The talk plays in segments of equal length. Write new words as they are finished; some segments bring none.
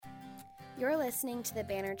You're listening to the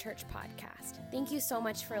Banner Church podcast. Thank you so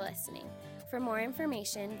much for listening. For more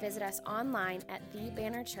information, visit us online at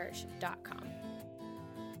thebannerchurch.com.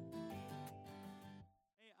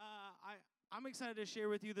 I'm excited to share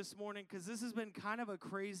with you this morning because this has been kind of a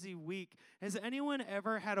crazy week. Has anyone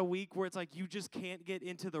ever had a week where it's like you just can't get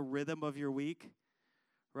into the rhythm of your week?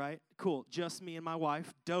 Right? Cool. Just me and my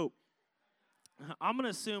wife. Dope. I'm going to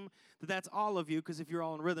assume that that's all of you because if you're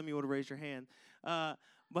all in rhythm, you would have raised your hand.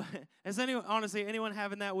 But has anyone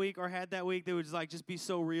having that week or had that week that would just be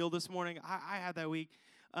so real this morning? I had that week.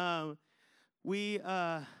 We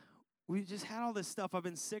just had all this stuff. I've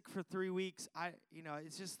been sick for 3 weeks.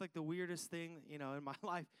 It's just like the weirdest thing, in my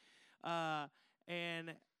life.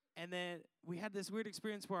 And then we had this weird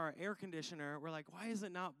experience where our air conditioner, we're like, why is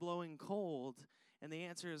it not blowing cold? And the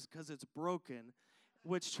answer is because it's broken,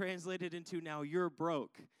 which translated into now you're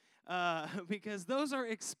broke. Because those are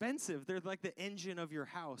expensive. They're like the engine of your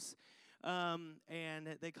house. And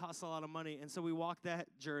they cost a lot of money. And so we walked that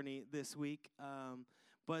journey this week.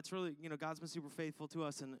 But it's really, God's been super faithful to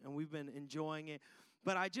us, and we've been enjoying it.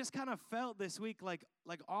 But I just kind of felt this week like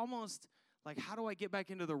almost like, how do I get back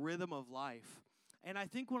into the rhythm of life? And I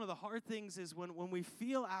think one of the hard things is when we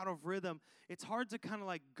feel out of rhythm, it's hard to kind of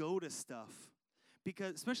like go to stuff,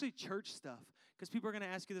 because especially church stuff, because people are going to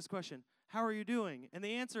ask you this question, how are you doing? And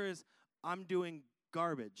the answer is, I'm doing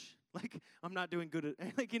garbage. I'm not doing good at,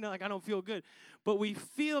 I don't feel good. But we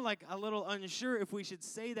feel like a little unsure if we should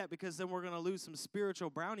say that, because then we're going to lose some spiritual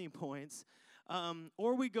brownie points.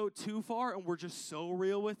 Or we go too far and we're just so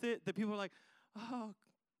real with it that people are like, oh,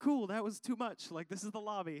 cool, that was too much. This is the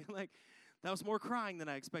lobby. That was more crying than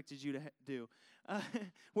I expected you to do.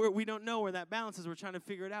 Where we don't know where that balance is. We're trying to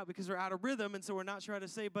figure it out because we're out of rhythm, and so we're not sure how to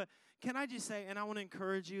say. But can I just say, and I want to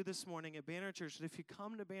encourage you this morning at Banner Church, that if you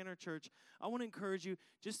come to Banner Church, I want to encourage you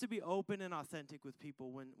just to be open and authentic with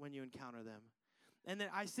people when you encounter them. And that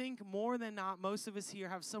I think more than not, most of us here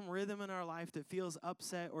have some rhythm in our life that feels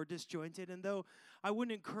upset or disjointed. And though I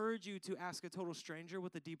wouldn't encourage you to ask a total stranger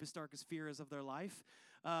what the deepest, darkest fear is of their life,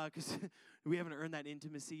 because we haven't earned that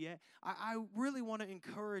intimacy yet, I really want to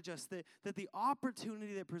encourage us that the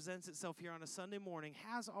opportunity that presents itself here on a Sunday morning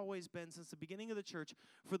has always been, since the beginning of the church,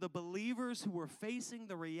 for the believers who are facing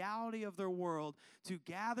the reality of their world to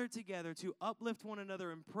gather together, to uplift one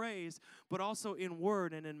another in praise, but also in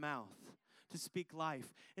word and in mouth, to speak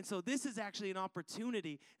life. And so this is actually an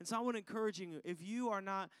opportunity. And so I want to encourage you, if you're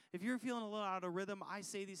feeling a little out of rhythm, I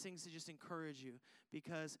say these things to just encourage you,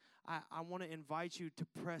 because I want to invite you to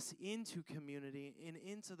press into community and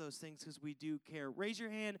into those things, because we do care. Raise your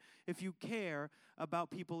hand if you care about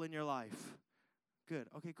people in your life. Good.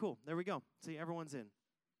 Okay, cool. There we go. See, everyone's in.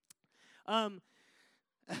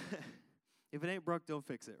 If it ain't broke, don't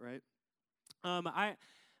fix it, right? I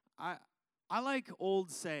like old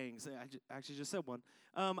sayings. I actually just said one.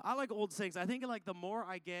 I like old sayings. I think the more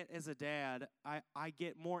I get as a dad, I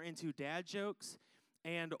get more into dad jokes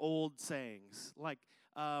and old sayings.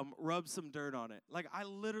 Rub some dirt on it. I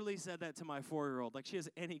literally said that to my 4-year-old. She has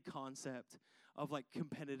any concept of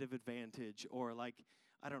competitive advantage or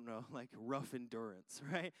I don't know, rough endurance,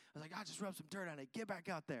 right? I was just rub some dirt on it. Get back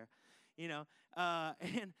out there,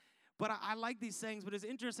 But I like these sayings, but it's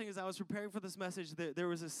interesting as I was preparing for this message, there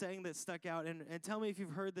was a saying that stuck out, and tell me if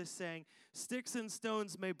you've heard this saying, sticks and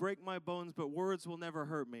stones may break my bones, but words will never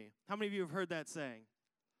hurt me. How many of you have heard that saying,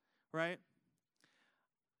 right?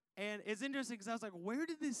 And it's interesting because I was like, where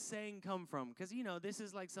did this saying come from? Because, this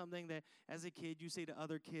is something that as a kid you say to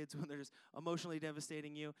other kids when they're just emotionally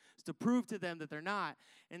devastating you. It's to prove to them that they're not.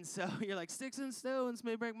 And so you're like, sticks and stones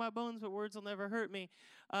may break my bones, but words will never hurt me.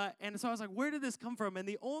 And so I was like, where did this come from? And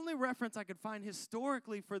the only reference I could find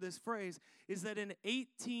historically for this phrase is that in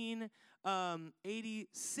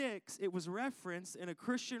 1886, it was referenced in a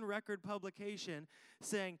Christian record publication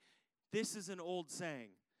saying, this is an old saying.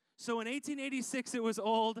 So in 1886, it was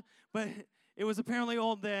old, but it was apparently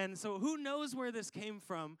old then. So who knows where this came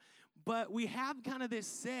from? But we have kind of this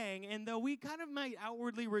saying, and though we kind of might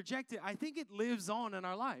outwardly reject it, I think it lives on in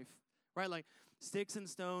our life, right? Sticks and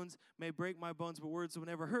stones may break my bones, but words will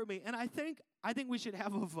never hurt me. And I think we should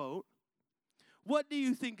have a vote. What do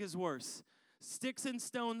you think is worse, sticks and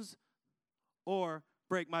stones or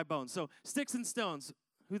break my bones? So sticks and stones,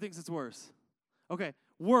 who thinks it's worse? Okay,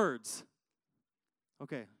 words.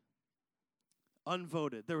 Okay.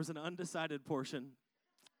 Unvoted. There was an undecided portion.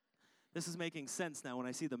 This is making sense now when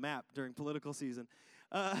I see the map during political season.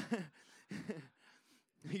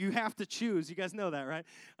 You have to choose. You guys know that, right?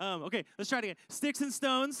 Okay, let's try it again. Sticks and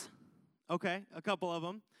stones. Okay, a couple of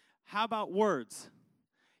them. How about words?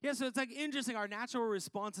 Yeah, so it's like interesting. Our natural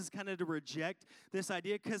response is kind of to reject this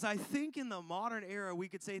idea because I think in the modern era we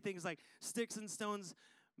could say things like sticks and stones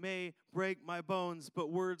may break my bones, but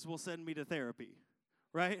words will send me to therapy,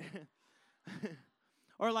 right?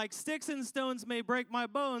 Or like sticks and stones may break my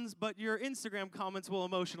bones, but your Instagram comments will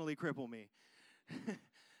emotionally cripple me,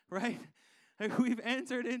 right? Like we've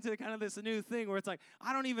entered into kind of this new thing where it's like,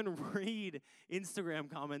 I don't even read Instagram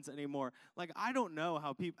comments anymore. Like, I don't know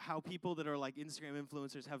how people that are like Instagram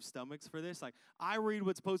influencers have stomachs for this. Like, I read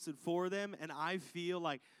what's posted for them, and I feel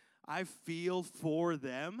for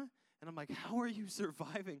them. And I'm like, how are you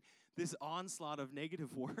surviving this onslaught of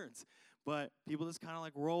negative words? But people just kind of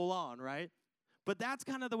like roll on, right? But that's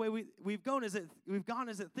kind of the way we've gone is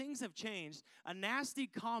that things have changed. A nasty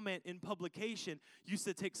comment in publication used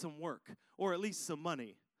to take some work or at least some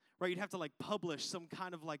money, right? You'd have to like publish some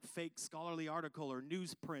kind of like fake scholarly article or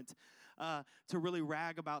newsprint to really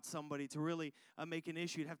rag about somebody, to really make an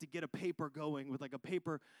issue. You'd have to get a paper going with like a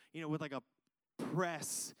paper, with like a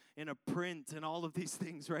press and a print and all of these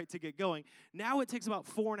things, right, to get going. Now it takes about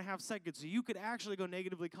 4.5 seconds. So you could actually go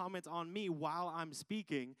negatively comment on me while I'm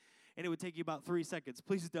speaking, and it would take you about 3 seconds.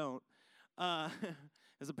 Please don't,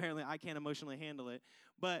 because apparently I can't emotionally handle it.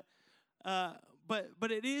 But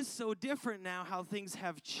it is so different now how things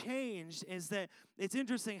have changed. Is that it's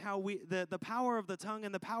interesting how the power of the tongue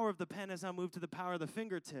and the power of the pen has now moved to the power of the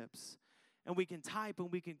fingertips. And we can type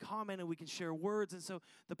and we can comment and we can share words. And so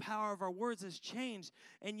the power of our words has changed.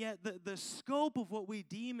 And yet the scope of what we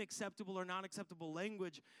deem acceptable or not acceptable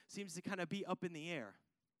language seems to kind of be up in the air.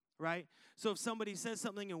 Right? So if somebody says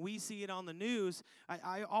something and we see it on the news,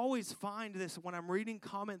 I always find this when I'm reading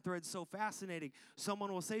comment threads so fascinating.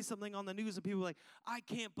 Someone will say something on the news and people are like, I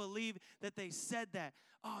can't believe that they said that.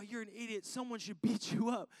 Oh, you're an idiot. Someone should beat you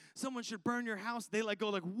up. Someone should burn your house. They like go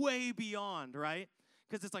like way beyond, right?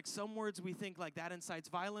 Because it's like some words we think like that incites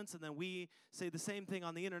violence, and then we say the same thing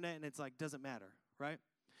on the internet and it's like doesn't matter, right?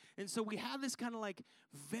 And so we have this kind of like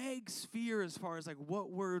vague sphere as far as like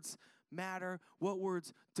what words matter, what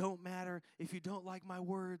words don't matter. If you don't like my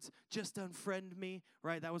words, just unfriend me,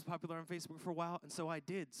 right? That was popular on Facebook for a while, and so I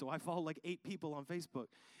did. So I follow like 8 people on Facebook.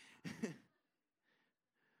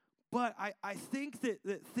 But I think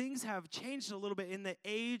that things have changed a little bit in the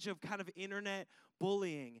age of kind of internet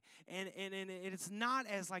bullying. And it's not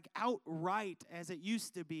as like outright as it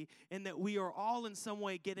used to be, in that we are all in some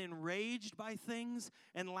way get enraged by things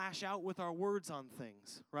and lash out with our words on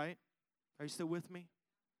things, right? Are you still with me?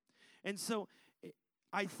 And so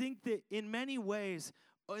I think that in many ways,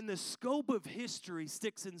 in the scope of history,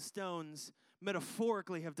 sticks and stones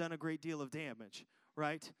metaphorically have done a great deal of damage,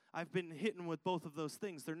 right? I've been hit with both of those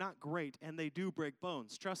things. They're not great, and they do break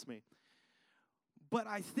bones, trust me. But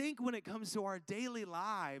I think when it comes to our daily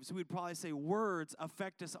lives, we'd probably say words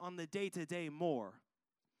affect us on the day-to-day more.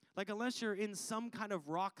 Like, unless you're in some kind of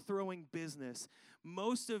rock-throwing business,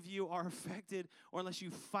 most of you are affected, or unless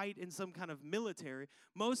you fight in some kind of military,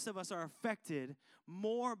 most of us are affected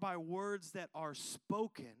more by words that are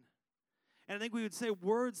spoken. And I think we would say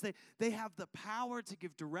words, they have the power to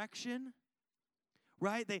give direction,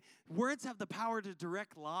 right? Words have the power to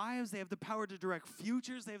direct lives. They have the power to direct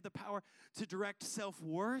futures. They have the power to direct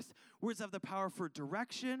self-worth. Words have the power for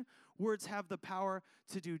direction. Words have the power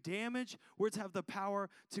to do damage. Words have the power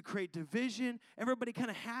to create division. Everybody kind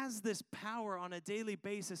of has this power on a daily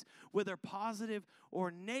basis, whether positive or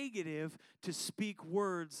negative, to speak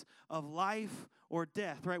words of life or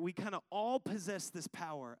death, right? We kind of all possess this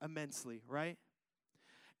power immensely, right?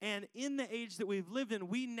 And in the age that we've lived in,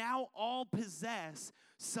 we now all possess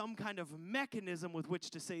some kind of mechanism with which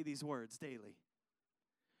to say these words daily.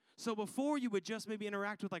 So before you would just maybe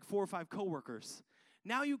interact with like 4 or 5 coworkers.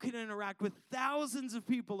 Now you can interact with thousands of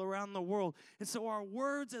people around the world. And so our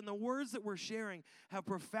words and the words that we're sharing have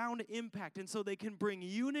profound impact. And so they can bring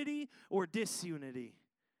unity or disunity.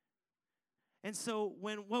 And so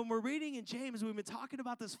when we're reading in James, we've been talking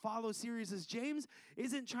about this follow series, as James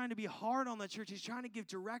isn't trying to be hard on the church. He's trying to give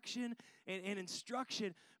direction and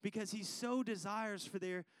instruction because he so desires for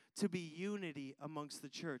there to be unity amongst the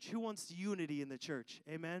church. Who wants unity in the church?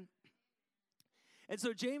 Amen? And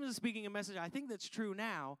so James is speaking a message, I think that's true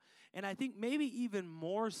now, and I think maybe even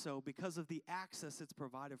more so because of the access that's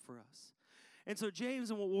provided for us. And so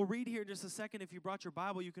James, and we'll read here in just a second. If you brought your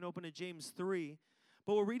Bible, you can open to James 3.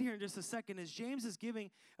 But we'll read here in just a second as James is giving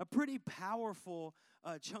a pretty powerful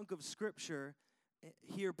chunk of scripture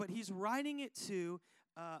here, but he's writing it to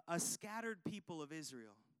a scattered people of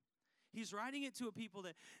Israel. He's writing it to a people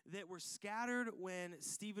that were scattered when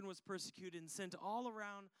Stephen was persecuted and sent all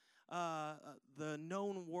around the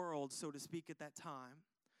known world, so to speak, at that time.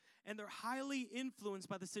 and they're highly influenced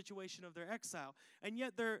by the situation of their exile. And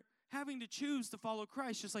yet they're having to choose to follow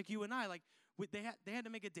Christ, just like you and I. Like they had to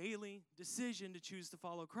make a daily decision to choose to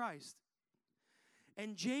follow Christ.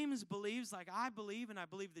 And James believes, like I believe, and I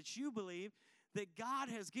believe that you believe, that God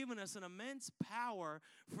has given us an immense power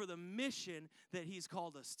for the mission that he's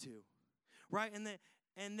called us to, right? And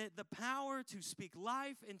that the power to speak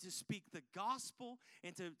life and to speak the gospel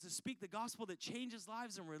and to speak the gospel that changes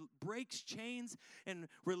lives and breaks chains and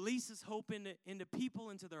releases hope into people,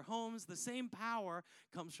 into their homes, the same power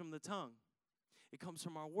comes from the tongue. It comes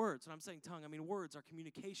from our words. And I'm saying tongue, I mean words, our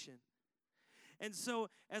communication. And so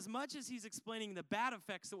as much as he's explaining the bad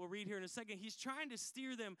effects that we'll read here in a second, he's trying to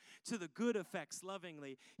steer them to the good effects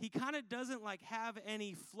lovingly. He kind of doesn't like have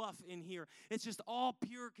any fluff in here. It's just all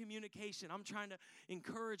pure communication. I'm trying to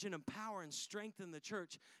encourage and empower and strengthen the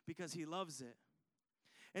church because he loves it.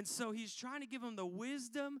 And so he's trying to give them the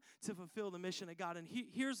wisdom to fulfill the mission of God. And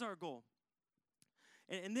here's our goal.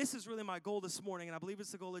 And this is really my goal this morning, and I believe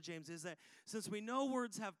it's the goal of James, is that since we know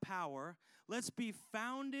words have power, let's be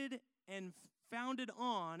founded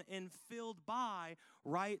on and filled by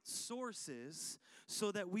right sources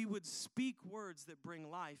so that we would speak words that bring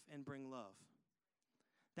life and bring love.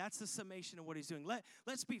 That's the summation of what he's doing.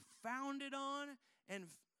 Let's be founded on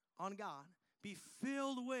God, be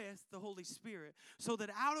filled with the Holy Spirit, so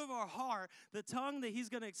that out of our heart, the tongue that he's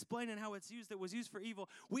going to explain and how it's used, that was used for evil,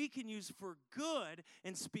 we can use for good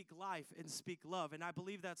and speak life and speak love. And I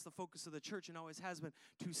believe that's the focus of the church and always has been,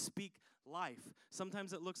 to speak life.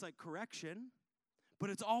 Sometimes it looks like correction,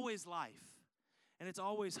 but it's always life, and it's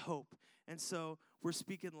always hope. And so we're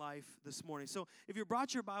speaking life this morning. So if you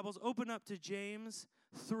brought your Bibles, open up to James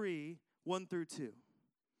 3, 1 through 2. It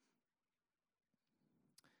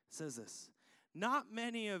says this: "Not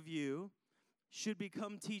many of you should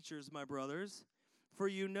become teachers, my brothers, for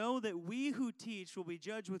you know that we who teach will be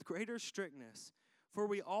judged with greater strictness. For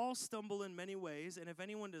we all stumble in many ways, and if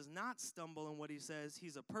anyone does not stumble in what he says,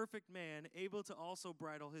 he's a perfect man, able to also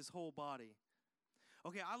bridle his whole body."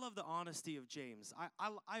 Okay, I love the honesty of James.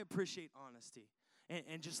 I appreciate honesty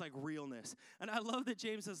and just like realness. And I love that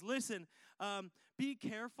James says, listen, be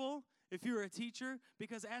careful if you're a teacher,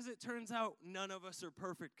 because as it turns out, none of us are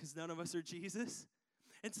perfect because none of us are Jesus.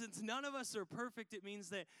 And since none of us are perfect, it means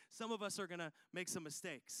that some of us are going to make some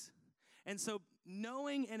mistakes. And so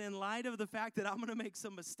knowing and in light of the fact that I'm going to make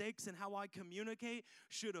some mistakes in how I communicate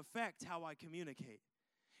should affect how I communicate.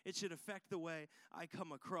 It should affect the way I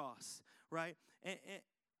come across, right?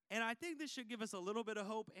 And I think this should give us a little bit of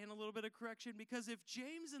hope and a little bit of correction, because if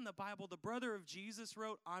James in the Bible, the brother of Jesus,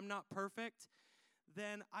 wrote, "I'm not perfect,"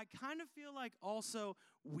 then I kind of feel like also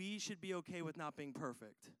we should be okay with not being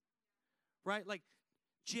perfect, right? Like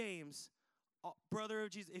James, brother of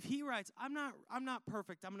Jesus, if he writes, I'm not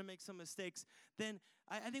perfect, I'm going to make some mistakes, then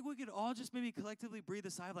I think we could all just maybe collectively breathe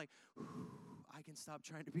a sigh of like, I can stop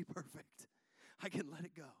trying to be perfect. I can let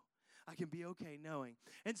it go. I can be okay knowing.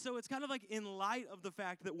 And so it's kind of like in light of the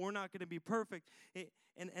fact that we're not going to be perfect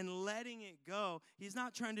and letting it go, he's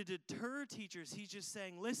not trying to deter teachers. He's just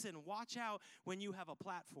saying, listen, watch out when you have a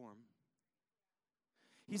platform.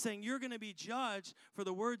 He's saying you're going to be judged for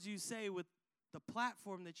the words you say with the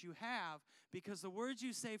platform that you have, because the words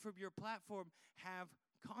you say from your platform have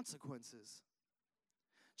consequences.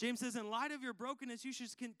 James says, in light of your brokenness, you should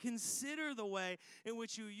consider the way in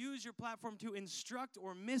which you use your platform to instruct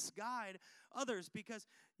or misguide others, because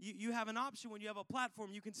you have an option when you have a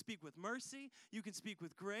platform. You can speak with mercy, you can speak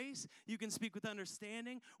with grace, you can speak with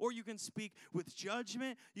understanding, or you can speak with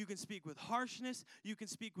judgment, you can speak with harshness, you can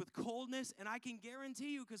speak with coldness, and I can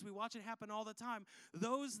guarantee you, because we watch it happen all the time,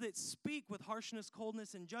 those that speak with harshness,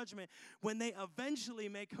 coldness, and judgment, when they eventually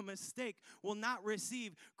make a mistake, will not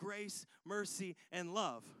receive grace, mercy, and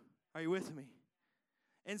love. Are you with me?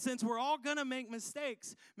 And since we're all going to make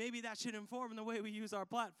mistakes, maybe that should inform the way we use our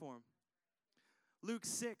platform. Luke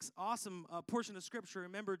 6, awesome portion of Scripture.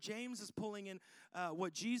 Remember, James is pulling in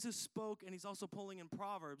what Jesus spoke, and he's also pulling in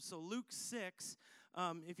Proverbs. So Luke 6,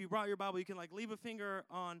 if you brought your Bible, you can like leave a finger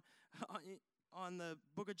on the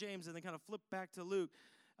book of James and then kind of flip back to Luke.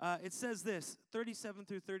 It says this, 37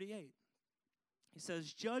 through 38. He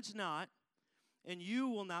says, "Judge not, and you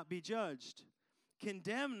will not be judged.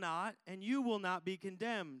 Condemn not, and you will not be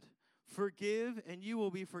condemned. Forgive, and you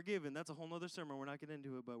will be forgiven." That's a whole other sermon. We're not getting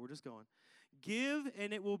into it, but we're just going. "Give,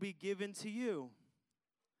 and it will be given to you.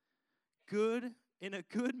 Good, in a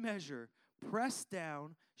good measure, pressed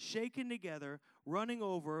down, shaken together, running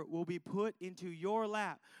over, will be put into your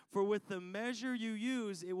lap. For with the measure you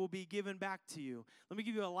use, it will be given back to you." Let me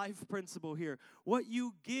give you a life principle here. What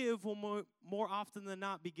you give will more often than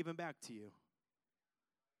not be given back to you.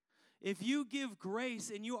 If you give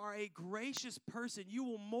grace and you are a gracious person, you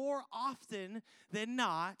will more often than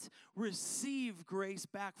not receive grace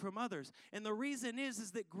back from others. And the reason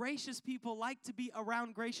is that gracious people like to be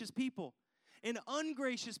around gracious people. And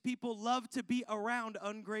ungracious people love to be around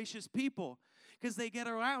ungracious people because they get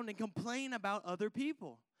around and complain about other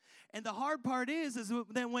people. And the hard part is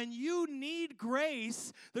that when you need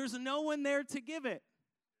grace, there's no one there to give it.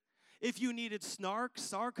 If you needed snark,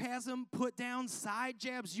 sarcasm, put down, side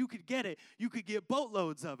jabs, you could get it. You could get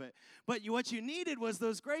boatloads of it. But what you needed was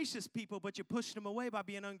those gracious people, but you pushed them away by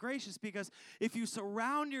being ungracious, because if you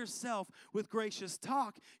surround yourself with gracious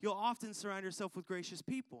talk, you'll often surround yourself with gracious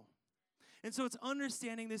people. And so it's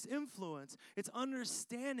understanding this influence. It's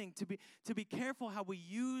understanding to be careful how we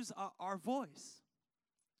use our voice.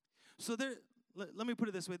 So let me put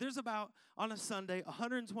it this way. There's about, on a Sunday,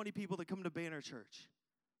 120 people that come to Banner Church.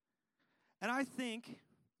 And I think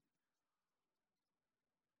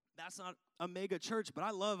that's not a mega church, but I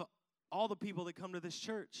love all the people that come to this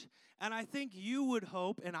church. And I think you would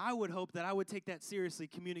hope, and I would hope, that I would take that seriously,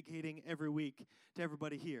 communicating every week to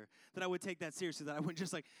everybody here. That I would take that seriously, that I wouldn't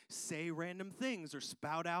just say random things or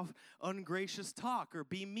spout out ungracious talk or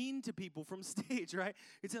be mean to people from stage, right?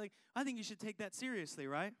 It's I think you should take that seriously,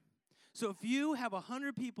 right? So if you have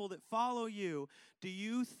 100 people that follow you, do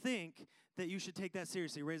you think that you should take that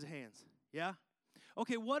seriously? Raise your hands. Yeah?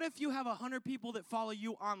 Okay, what if you have 100 people that follow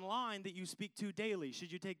you online that you speak to daily? Should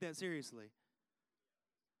you take that seriously?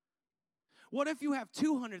 What if you have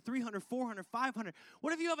 200, 300, 400, 500?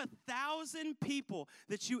 What if you have 1,000 people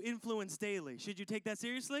that you influence daily? Should you take that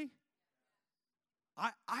seriously?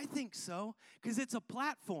 I think so, because it's a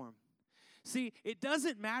platform. See, it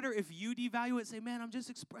doesn't matter if you devalue it, say, man, I'm just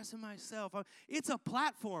expressing myself. It's a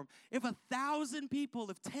platform. If 1,000 people,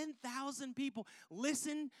 if 10,000 people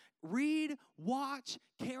listen, read, watch,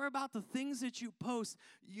 care about the things that you post,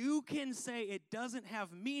 you can say it doesn't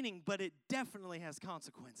have meaning, but it definitely has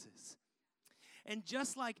consequences. And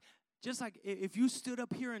just like if you stood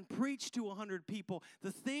up here and preached to 100 people,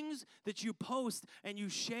 the things that you post and you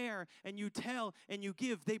share and you tell and you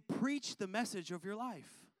give, they preach the message of your life.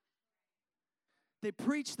 They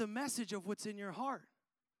preach the message of what's in your heart.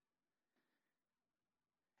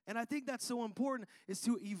 And I think that's so important, is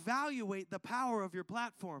to evaluate the power of your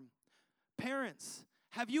platform. Parents,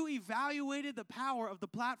 have you evaluated the power of the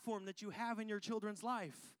platform that you have in your children's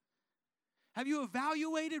life? Have you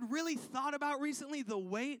evaluated, really thought about recently the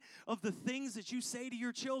weight of the things that you say to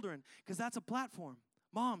your children? Because that's a platform.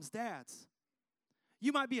 Moms, dads.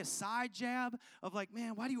 You might be a side jab of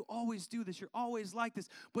man, why do you always do this? You're always like this.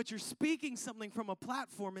 But you're speaking something from a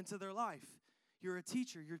platform into their life. You're a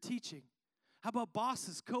teacher. You're teaching. How about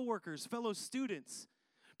bosses, coworkers, fellow students?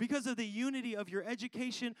 Because of the unity of your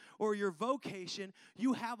education or your vocation,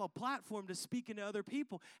 you have a platform to speak into other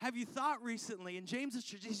people. Have you thought recently, and James is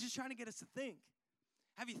just trying to get us to think,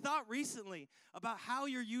 have you thought recently about how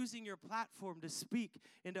you're using your platform to speak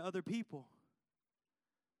into other people?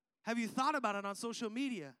 Have you thought about it on social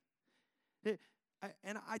media?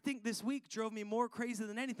 And I think this week drove me more crazy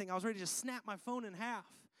than anything. I was ready to just snap my phone in half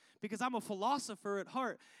because I'm a philosopher at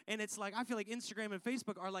heart. And it's I feel like Instagram and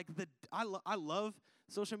Facebook are I love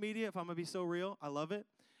social media, if I'm going to be so real. I love it.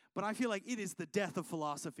 But I feel like it is the death of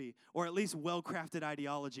philosophy, or at least well-crafted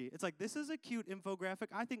ideology. It's this is a cute infographic.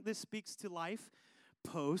 I think this speaks to life.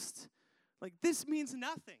 Post. This means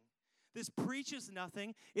nothing. This preaches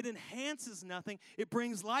nothing. It enhances nothing. It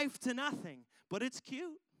brings life to nothing. But it's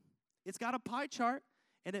cute. It's got a pie chart,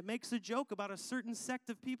 and it makes a joke about a certain sect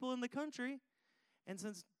of people in the country. And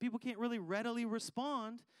since people can't really readily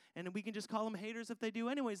respond, and we can just call them haters if they do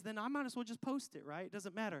anyways, then I might as well just post it, right? It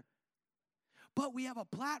doesn't matter. But we have a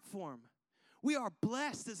platform. We are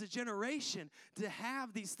blessed as a generation to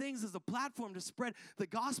have these things as a platform to spread the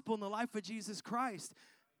gospel in the life of Jesus Christ.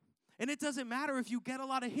 And it doesn't matter if you get a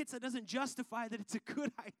lot of hits. That doesn't justify that it's a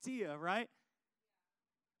good idea, right?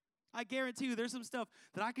 I guarantee you there's some stuff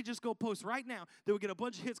that I could just go post right now that would get a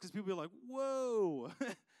bunch of hits because people are like, whoa.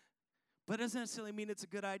 But it doesn't necessarily mean it's a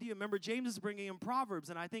good idea. Remember, James is bringing in Proverbs,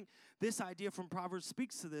 and I think this idea from Proverbs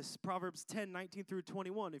speaks to this. Proverbs 10, 19 through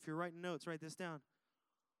 21. If you're writing notes, write this down.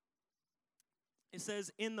 It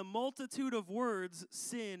says, in the multitude of words,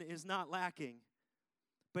 sin is not lacking.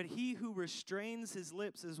 But he who restrains his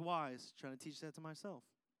lips is wise. Trying to teach that to myself.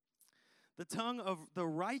 The tongue of the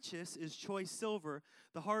righteous is choice silver.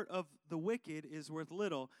 The heart of the wicked is worth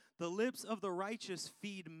little. The lips of the righteous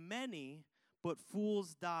feed many, but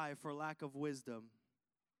fools die for lack of wisdom.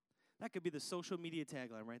 That could be the social media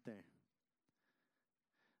tagline right there.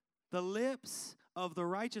 The lips of the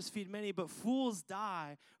righteous feed many, but fools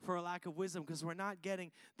die for a lack of wisdom because we're not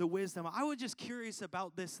getting the wisdom. I was just curious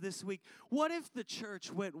about this week. What if the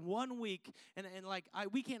church went 1 week, and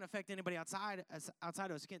we can't affect anybody outside of us,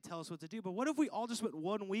 you can't tell us what to do, but what if we all just went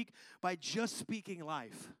 1 week by just speaking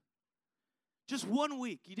life? Just 1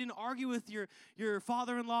 week. You didn't argue with your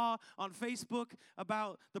father-in-law on Facebook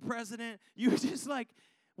about the president. You just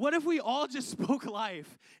what if we all just spoke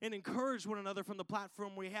life and encouraged one another from the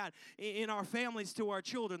platform we had in our families to our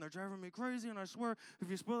children? They're driving me crazy, and I swear, if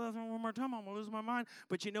you spoil that one more time, I'm going to lose my mind.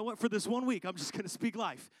 But you know what? For this 1 week, I'm just going to speak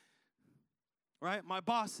life. Right? My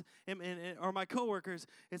boss or my coworkers,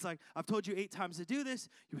 it's like, I've told you 8 times to do this.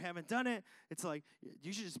 You haven't done it. It's like,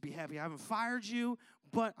 you should just be happy I haven't fired you,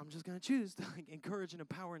 but I'm just going to choose to encourage and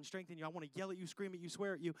empower and strengthen you. I want to yell at you, scream at you,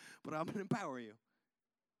 swear at you, but I'm going to empower you.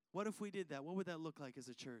 What if we did that? What would that look like as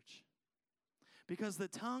a church? Because the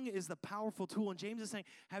tongue is the powerful tool. And James is saying,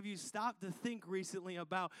 have you stopped to think recently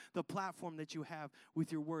about the platform that you have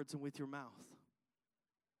with your words and with your mouth?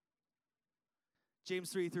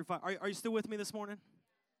 James 3-5. Are you still with me this morning?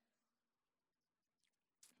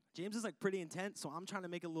 James is pretty intense, so I'm trying to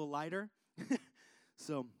make it a little lighter.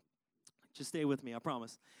 So just stay with me, I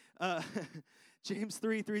promise. James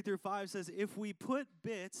 3:3-5 says, if we put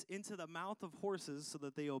bits into the mouth of horses so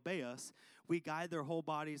that they obey us, we guide their whole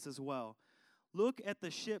bodies as well. Look at the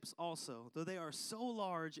ships also. Though they are so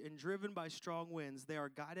large and driven by strong winds, they are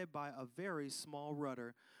guided by a very small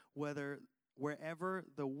rudder, wherever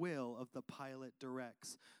the will of the pilot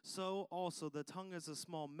directs. So also the tongue is a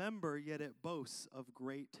small member, yet it boasts of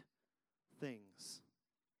great things.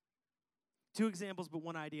 2 examples, but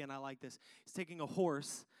one idea, and I like this. It's taking a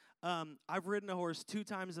horse. I've ridden a horse 2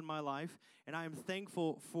 times in my life, and I am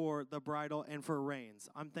thankful for the bridle and for reins.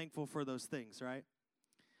 I'm thankful for those things, right?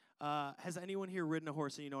 Has anyone here ridden a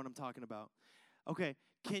horse and you know what I'm talking about? Okay,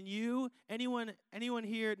 anyone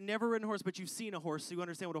here never ridden a horse, but you've seen a horse, so you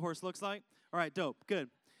understand what a horse looks like? All right, dope, good.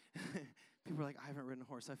 People are like, I haven't ridden a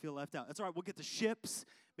horse, I feel left out. That's all right, we'll get to ships.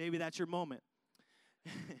 Maybe that's your moment.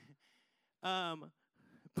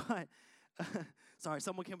 Sorry,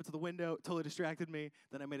 someone came up to the window, totally distracted me,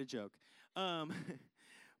 then I made a joke.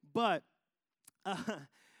 But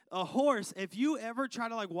a horse, if you ever try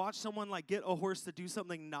to watch someone get a horse to do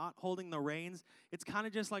something not holding the reins, it's kind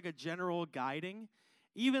of just like a general guiding.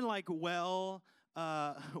 Even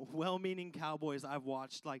well-meaning cowboys I've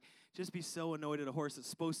watched just be so annoyed at a horse that's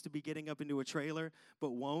supposed to be getting up into a trailer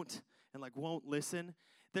but won't and won't listen.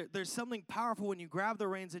 There's something powerful when you grab the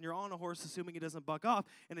reins and you're on a horse, assuming it doesn't buck off,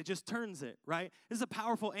 and it just turns it, right? This is a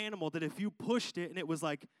powerful animal that if you pushed it and it was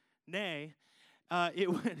nay, it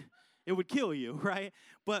would kill you, right?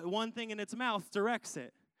 But one thing in its mouth directs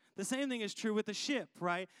it. The same thing is true with the ship,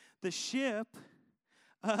 right? The ship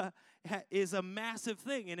is a massive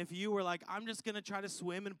thing. And if you were I'm just going to try to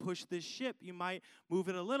swim and push this ship, you might move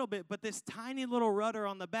it a little bit. But this tiny little rudder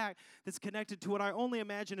on the back that's connected to what I only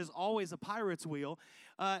imagine is always a pirate's wheel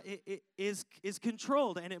it is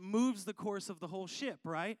controlled, and it moves the course of the whole ship,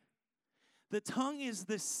 right? The tongue is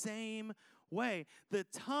the same way. The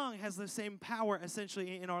tongue has the same power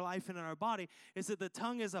essentially in our life and in our body, is that the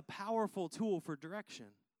tongue is a powerful tool for direction.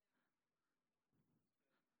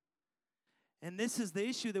 And this is the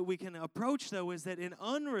issue that we can approach, though, is that an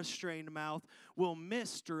unrestrained mouth will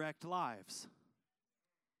misdirect lives.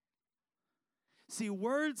 See,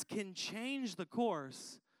 words can change the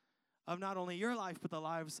course of not only your life, but the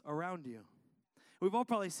lives around you. We've all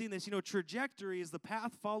probably seen this. Trajectory is the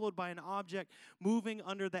path followed by an object moving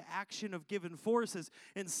under the action of given forces.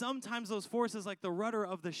 And sometimes those forces, like the rudder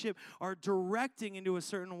of the ship, are directing into a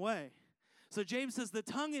certain way. So James says the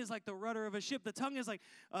tongue is like the rudder of a ship. The tongue is like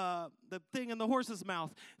the thing in the horse's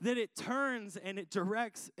mouth, that it turns and it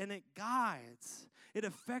directs and it guides. It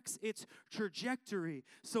affects its trajectory.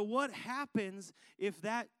 So what happens if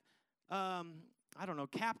that,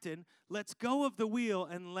 captain lets go of the wheel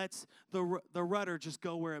and lets the rudder just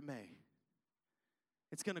go where it may?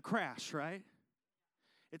 It's going to crash, right?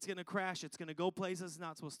 It's going to crash. It's going to go places it's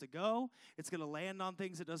not supposed to go. It's going to land on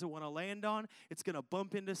things it doesn't want to land on. It's going to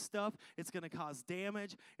bump into stuff. It's going to cause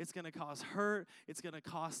damage. It's going to cause hurt. It's going to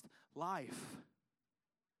cost life.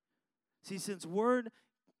 See, since word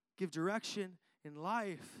give direction in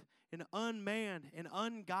life, an unmanned, an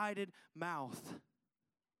unguided mouth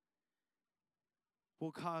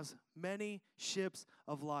will cause many ships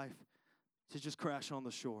of life to just crash on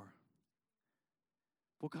the shore.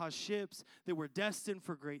 Will cause ships that were destined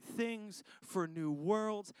for great things, for new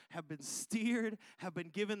worlds, have been steered, have been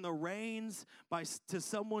given the reins to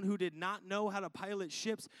someone who did not know how to pilot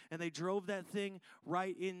ships, and they drove that thing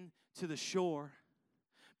right into the shore.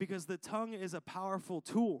 Because the tongue is a powerful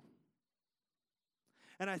tool.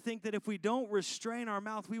 And I think that if we don't restrain our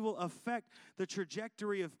mouth, we will affect the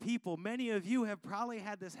trajectory of people. Many of you have probably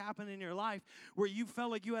had this happen in your life where you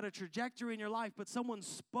felt like you had a trajectory in your life, but someone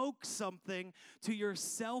spoke something to your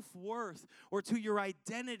self-worth or to your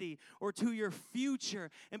identity or to your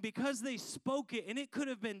future. And because they spoke it, and it could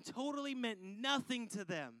have been totally meant nothing to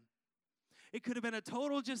them. It could have been a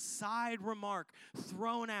total just side remark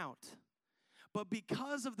thrown out. But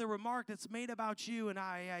because of the remark that's made about you and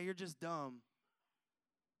you're just dumb.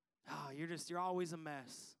 You're always a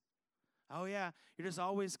mess. Oh, yeah, you're just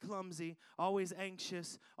always clumsy, always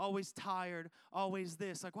anxious, always tired, always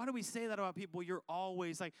this. Like, why do we say that about people? You're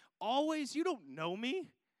always, like, always? You don't know me?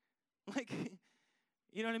 Like,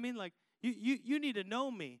 you know what I mean? Like, you need to know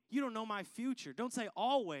me. You don't know my future. Don't say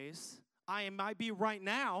always. I might be right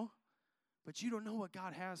now, but you don't know what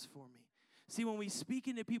God has for me. See, when we speak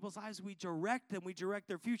into people's lives, we direct them. We direct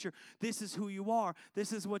their future. This is who you are.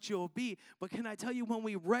 This is what you'll be. But can I tell you, when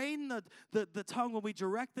we rein the tongue, when we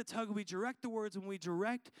direct the tongue, when we direct the words, when we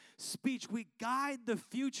direct speech, we guide the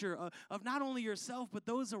future of not only yourself, but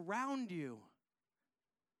those around you.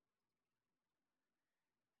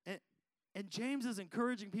 And James is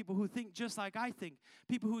encouraging people who think just like I think.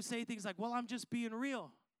 People who say things like, well, I'm just being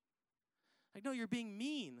real. Like, no, you're being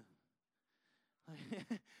mean.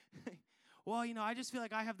 Well, I just feel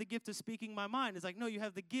like I have the gift of speaking my mind. It's like, no, you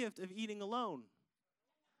have the gift of eating alone.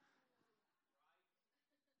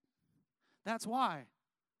 That's why.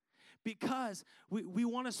 Because we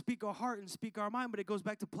want to speak our heart and speak our mind, but it goes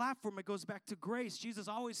back to platform. It goes back to grace. Jesus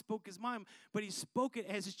always spoke his mind, but he spoke it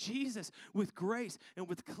as Jesus with grace and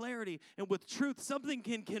with clarity and with truth. Something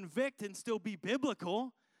can convict and still be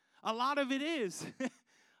biblical. A lot of it is.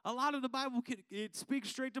 A lot of the Bible, it speaks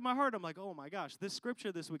straight to my heart. I'm like, oh my gosh, this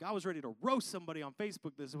scripture this week, I was ready to roast somebody on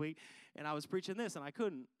Facebook this week, and I was preaching this, and I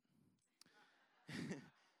couldn't.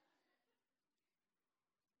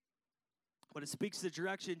 But it speaks the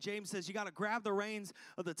direction. James says you got to grab the reins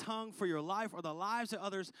of the tongue for your life, or the lives of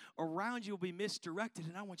others around you will be misdirected.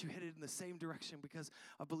 And I want you headed in the same direction, because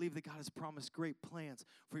I believe that God has promised great plans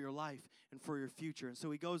for your life and for your future. And so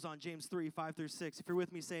he goes on, James 3, 5 through 6. If you're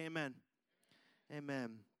with me, say amen.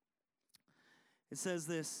 Amen. It says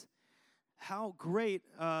this, how great,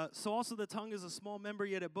 so also the tongue is a small member,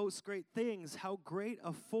 yet it boasts great things. How great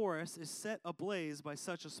a forest is set ablaze by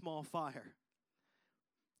such a small fire.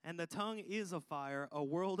 And the tongue is a fire, a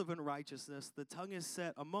world of unrighteousness. The tongue is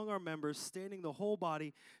set among our members, staining the whole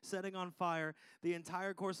body, setting on fire the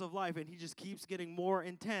entire course of life. And he just keeps getting more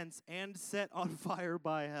intense and set on fire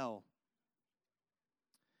by hell.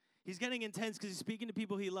 He's getting intense because he's speaking to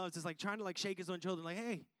people he loves. It's like trying to shake his own children, like,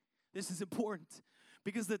 hey, this is important.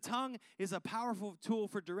 Because the tongue is a powerful tool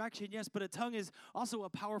for direction, yes, but a tongue is also a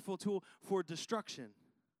powerful tool for destruction.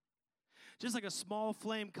 Just like a small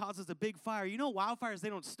flame causes a big fire. You know, wildfires, they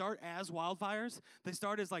don't start as wildfires. They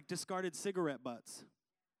start as discarded cigarette butts.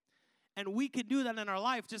 And we can do that in our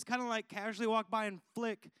life, just kind of casually walk by and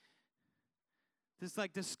flick this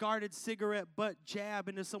discarded cigarette butt jab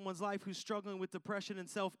into someone's life who's struggling with depression and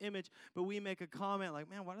self-image, but we make a comment like,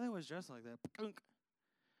 man, why do they always dress like that?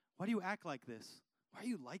 Why do you act like this? Why are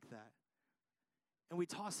you like that? And we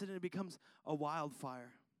toss it and it becomes a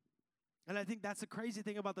wildfire. And I think that's the crazy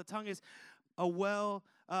thing about the tongue is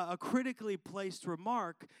a critically placed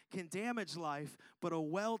remark can damage life, but a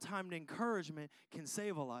well-timed encouragement can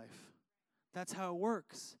save a life. That's how it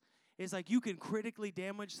works. It's like you can critically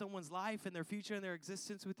damage someone's life and their future and their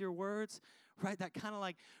existence with your words, right? That kind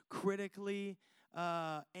of critically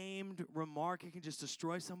aimed remark, it can just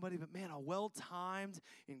destroy somebody. But man, a well-timed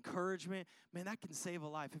encouragement, man, that can save a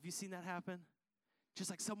life. Have you seen that happen?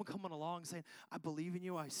 Just someone coming along saying, I believe in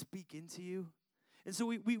you, I speak into you. And so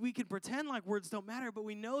we can pretend like words don't matter, but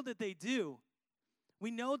we know that they do. We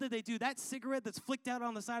know that they do. That cigarette that's flicked out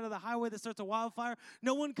on the side of the highway that starts a wildfire,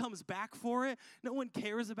 no one comes back for it. No one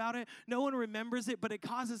cares about it. No one remembers it, but it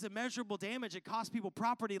causes immeasurable damage. It costs people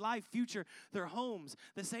property, life, future, their homes.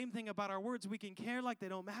 The same thing about our words. We can care like they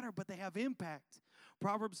don't matter, but they have impact.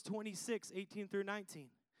 Proverbs 26, 18 through 19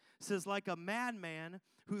 says, like a madman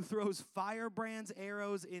who throws firebrands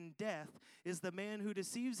arrows in death is the man who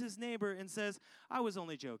deceives his neighbor and says, I was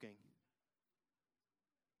only joking.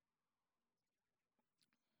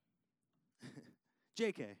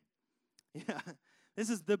 JK. Yeah, this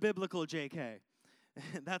is the biblical JK.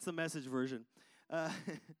 That's the Message version.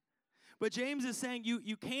 But James is saying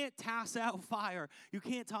you can't toss out fire. You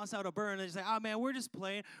can't toss out a burn and say, oh, man, we're just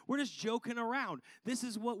playing. We're just joking around. This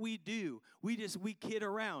is what we do. We kid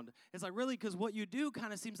around. It's really because what you do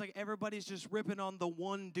kind of seems like everybody's just ripping on the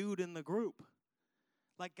one dude in the group.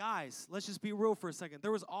 Like, guys, let's just be real for a second.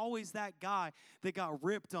 There was always that guy that got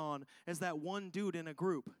ripped on as that one dude in a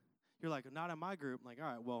group. You're like, not in my group. I'm like, all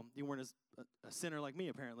right, well, you weren't a sinner like me,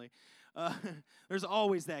 apparently. There's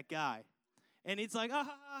always that guy. And it's like,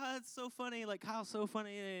 it's so funny. Like, Kyle's so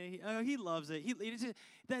funny. He loves it.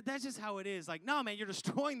 That's just how it is. Like, no, man, you're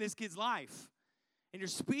destroying this kid's life. And you're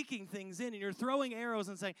speaking things in, and you're throwing arrows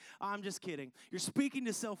and saying, I'm just kidding. You're speaking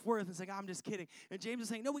to self-worth and saying, I'm just kidding. And James is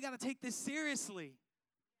saying, no, we got to take this seriously.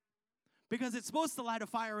 Because it's supposed to light a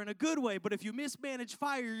fire in a good way, but if you mismanage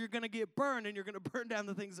fire, you're going to get burned, and you're going to burn down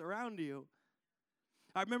the things around you.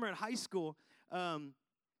 I remember in high school, I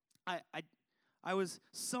was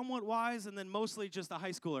somewhat wise and then mostly just a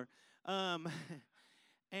high schooler.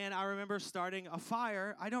 And I remember starting a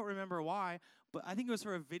fire. I don't remember why, but I think it was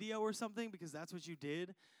for a video or something because that's what you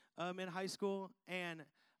did in high school. And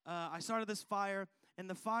I started this fire, and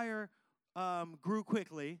the fire grew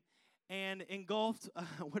quickly and engulfed,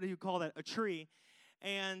 what do you call that, a tree.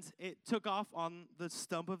 And it took off on the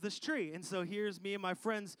stump of this tree. And so here's me and my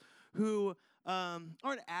friends who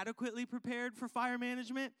aren't adequately prepared for fire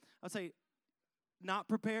management. I'll say not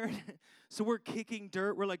prepared. So we're kicking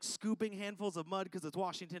dirt. We're like scooping handfuls of mud because it's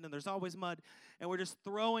Washington and there's always mud. And we're just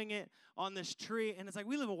throwing it on this tree. And it's like,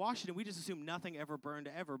 we live in Washington. We just assume nothing ever burned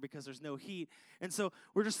ever because there's no heat. And so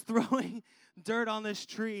we're just throwing dirt on this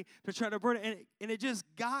tree to try to burn it. And it just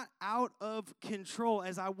got out of control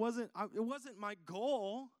as it wasn't my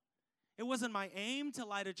goal. It wasn't my aim to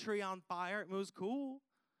light a tree on fire. It was cool.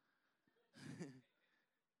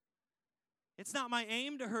 It's not my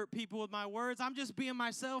aim to hurt people with my words. I'm just being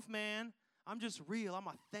myself, man. I'm just real. I'm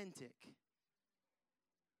authentic.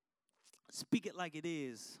 Speak it like it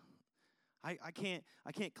is. I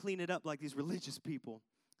can't clean it up like these religious people.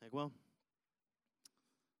 Like, well,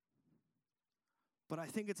 but I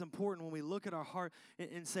think it's important when we look at our heart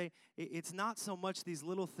and say it's not so much these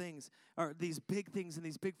little things or these big things and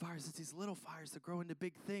these big fires. It's these little fires that grow into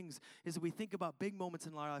big things. Is that we think about big moments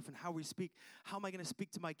in our life and how we speak. How am I going to speak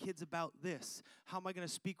to my kids about this? How am I going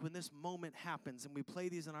to speak when this moment happens? And we play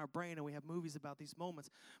these in our brain and we have movies about these moments.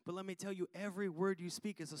 But let me tell you, every word you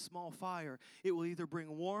speak is a small fire. It will either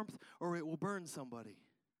bring warmth or it will burn somebody.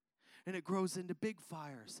 And it grows into big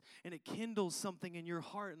fires. And it kindles something in your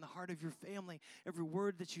heart and the heart of your family, every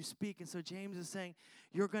word that you speak. And so James is saying,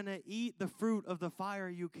 you're going to eat the fruit of the fire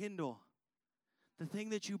you kindle. The thing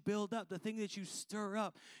that you build up, the thing that you stir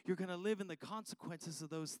up, you're going to live in the consequences of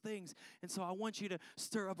those things. And so I want you to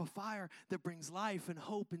stir up a fire that brings life and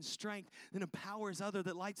hope and strength, that empowers others,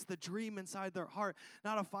 that lights the dream inside their heart,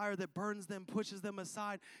 not a fire that burns them, pushes them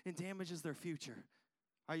aside, and damages their future.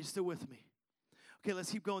 Are you still with me? Okay,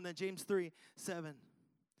 let's keep going then. James 3:7.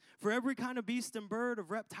 For every kind of beast and bird,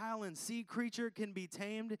 of reptile and sea creature can be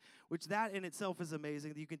tamed, which that in itself is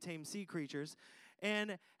amazing, that you can tame sea creatures,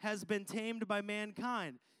 and has been tamed by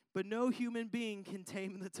mankind. But no human being can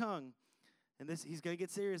tame the tongue. And this, he's going to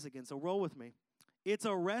get serious again, so roll with me. It's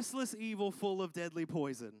a restless evil full of deadly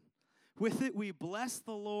poison. With it we bless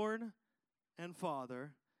the Lord and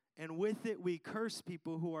Father, and with it we curse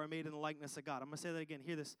people who are made in the likeness of God. I'm going to say that again.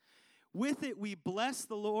 Hear this. With it we bless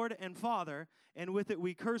the Lord and Father, and with it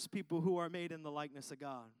we curse people who are made in the likeness of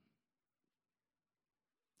God.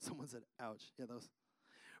 Someone said, ouch. Yeah, those.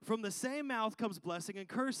 From the same mouth comes blessing and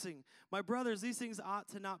cursing. My brothers, these things ought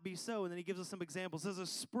to not be so. And then he gives us some examples. As a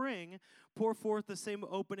spring, pour forth the same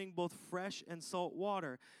opening, both fresh and salt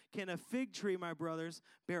water. Can a fig tree, my brothers,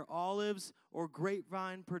 bear olives, or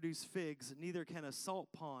grapevine produce figs? Neither can a salt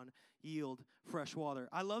pond yield fresh water.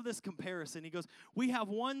 I love this comparison. He goes, we have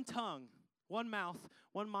one tongue, one mouth,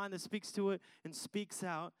 one mind that speaks to it and speaks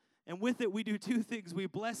out. And with it, we do two things. We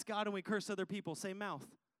bless God and we curse other people. Same mouth,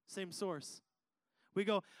 same source. We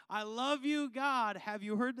go, I love you, God. Have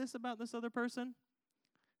you heard this about this other person?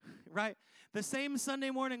 Right? The same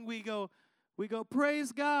Sunday morning we go,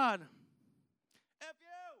 praise God. F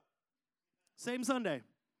you. Same Sunday.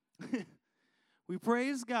 We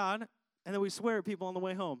praise God, and then we swear at people on the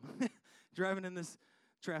way home. Driving in this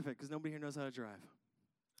traffic, because nobody here knows how to drive.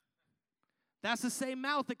 That's the same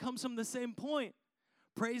mouth that comes from the same point.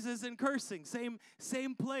 Praises and cursing,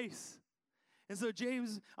 same place. And so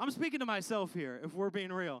James, I'm speaking to myself here, if we're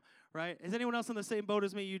being real, right? Is anyone else in the same boat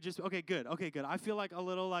as me? Okay, good. I feel like a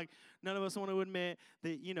little like none of us want to admit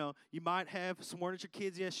that, you might have sworn at your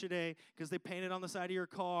kids yesterday because they painted on the side of your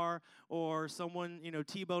car, or someone,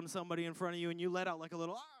 T-boned somebody in front of you and you let out like a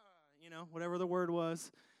little, whatever the word was.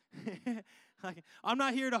 Like, I'm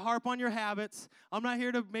not here to harp on your habits. I'm not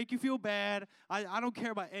here to make you feel bad. I don't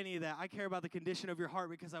care about any of that. I care about the condition of your heart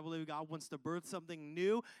because I believe God wants to birth something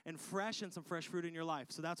new and fresh and some fresh fruit in your life.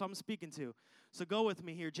 So that's what I'm speaking to. So go with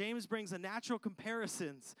me here. James brings a natural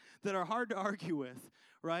comparisons that are hard to argue with,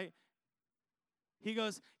 right? He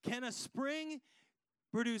goes, can a spring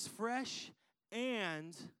produce fresh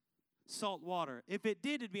and salt water? If it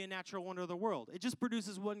did, it'd be a natural wonder of the world. It just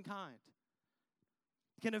produces one kind.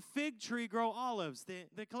 Can a fig tree grow olives?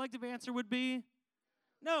 The collective answer would be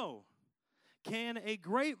no. Can a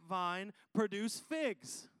grapevine produce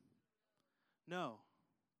figs? No.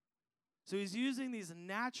 So he's using these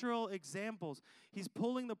natural examples. He's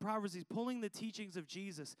pulling the Proverbs. He's pulling the teachings of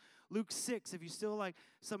Jesus. Luke 6, if you still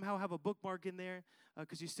somehow have a bookmark in there,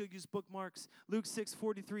 because you still use bookmarks. Luke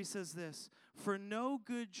 6:43 says this, for no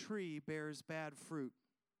good tree bears bad fruit,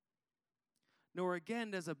 nor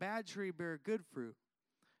again does a bad tree bear good fruit.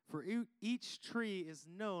 For each tree is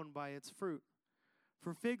known by its fruit.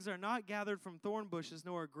 For figs are not gathered from thorn bushes,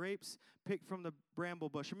 nor are grapes picked from the bramble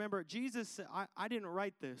bush. Remember, Jesus said, I didn't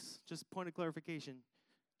write this, just point of clarification.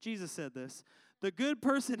 Jesus said this. The good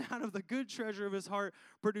person out of the good treasure of his heart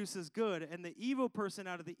produces good, and the evil person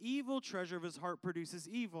out of the evil treasure of his heart produces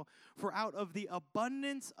evil. For out of the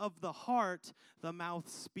abundance of the heart, the mouth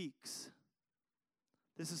speaks.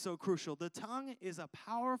 This is so crucial. The tongue is a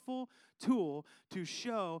powerful tool to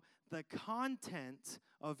show the content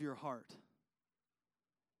of your heart.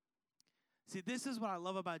 See, this is what I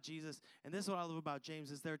love about Jesus, and this is what I love about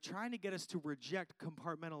James, is they're trying to get us to reject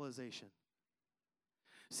compartmentalization.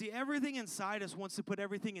 See, everything inside us wants to put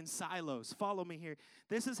everything in silos. Follow me here.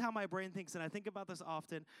 This is how my brain thinks, and I think about this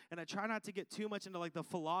often, and I try not to get too much into the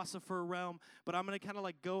philosopher realm, but I'm going to kind of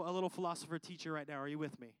go a little philosopher teacher right now. Are you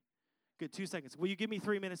with me? Good, 2 seconds. Will you give me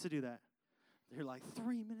 3 minutes to do that? You're like,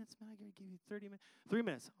 3 minutes, man, I'm going to give you 30 minutes. 3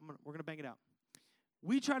 minutes. We're going to bang it out.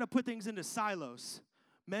 We try to put things into silos.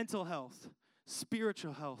 Mental health,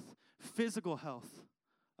 spiritual health, physical health,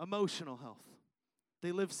 emotional health.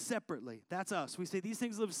 They live separately. That's us. We say these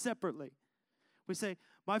things live separately. We say,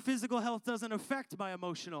 my physical health doesn't affect my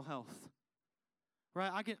emotional health.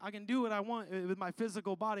 Right? I can do what I want with my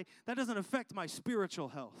physical body. That doesn't affect my spiritual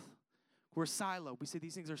health. We're siloed. We say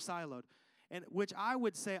these things are siloed. And which I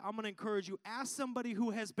would say, I'm going to encourage you, ask somebody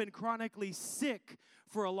who has been chronically sick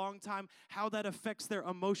for a long time how that affects their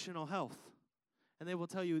emotional health. And they will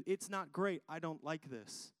tell you, it's not great. I don't like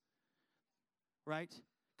this. Right?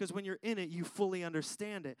 Because when you're in it, you fully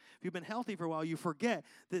understand it. If you've been healthy for a while, you forget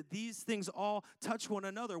that these things all touch one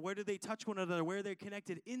another. Where do they touch one another? Where are they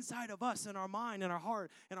connected? Inside of us, in our mind, in our heart,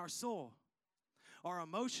 in our soul. Our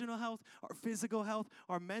emotional health, our physical health,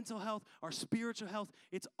 our mental health, our spiritual health,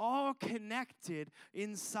 it's all connected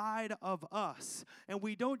inside of us. And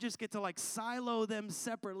we don't just get to silo them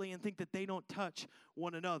separately and think that they don't touch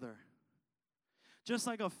one another. Just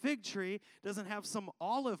like a fig tree doesn't have some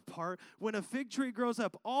olive part, when a fig tree grows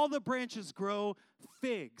up, all the branches grow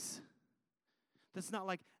figs. That's not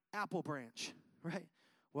like apple branch, right?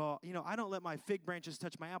 Well, I don't let my fig branches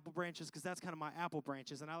touch my apple branches because that's kind of my apple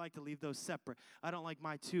branches, and I like to leave those separate. I don't like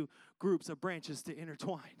my two groups of branches to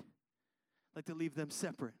intertwine. I like to leave them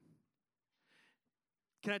separate.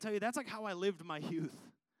 Can I tell you, that's how I lived my youth.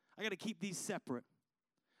 I got to keep these separate.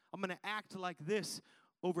 I'm going to act like this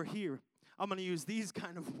over here. I'm going to use these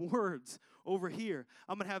kind of words over here.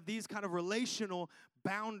 I'm going to have these kind of relational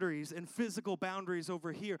boundaries and physical boundaries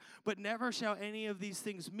over here. But never shall any of these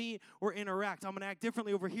things meet or interact. I'm going to act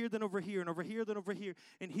differently over here than over here, and over here than over here,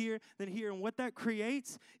 and here than here. And what that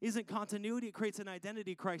creates isn't continuity. It creates an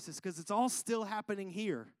identity crisis because it's all still happening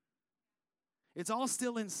here. It's all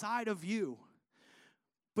still inside of you.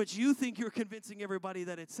 But you think you're convincing everybody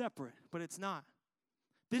that it's separate, but it's not.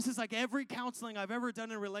 This is like every counseling I've ever done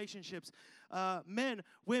in relationships. Men,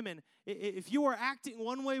 women, if you are acting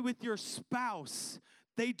one way with your spouse,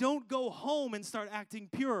 they don't go home and start acting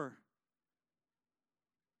pure.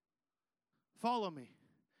 Follow me.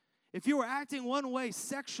 If you are acting one way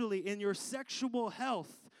sexually in your sexual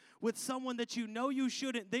health with someone that you know you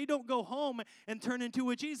shouldn't, they don't go home and turn into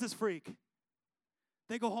a Jesus freak.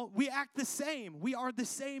 They go home. We act the same. We are the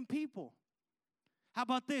same people. How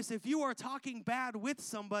about this? If you are talking bad with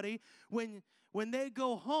somebody, when they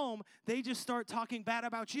go home, they just start talking bad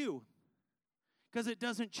about you because it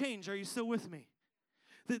doesn't change. Are you still with me?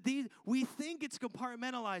 We think it's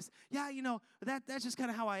compartmentalized. Yeah, that's just kind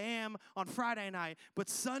of how I am on Friday night, but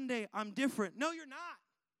Sunday I'm different. No, you're not.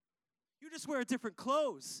 You just wear different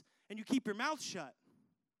clothes and you keep your mouth shut.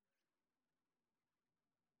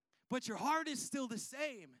 But your heart is still the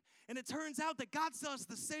same. And it turns out that God still has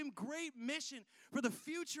the same great mission for the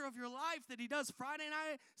future of your life that he does Friday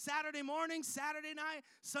night, Saturday morning, Saturday night,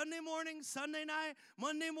 Sunday morning, Sunday night,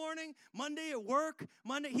 Monday morning, Monday at work,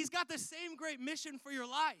 Monday. He's got the same great mission for your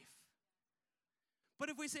life. But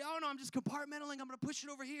if we say, oh, no, I'm just compartmentalizing, I'm going to push it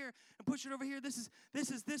over here and push it over here. This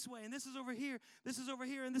is this way, and this is over here. This is over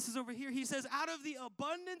here, and this is over here. He says, out of the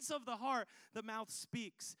abundance of the heart, the mouth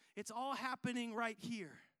speaks. It's all happening right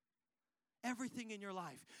here. Everything in your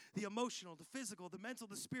life, the emotional, the physical, the mental,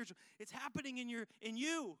 the spiritual, it's happening in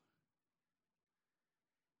you.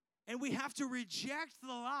 And we have to reject the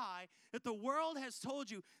lie that the world has told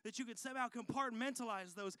you that you can somehow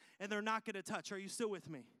compartmentalize those and they're not going to touch. Are you still with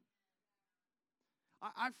me?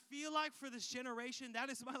 I feel like for this generation, that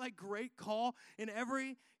is my great call in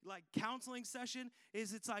every counseling session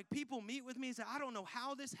is it's like people meet with me and say, I don't know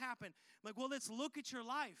how this happened. I'm like, well, let's look at your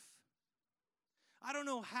life. I don't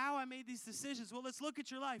know how I made these decisions. Well, let's look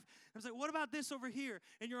at your life. I was like, what about this over here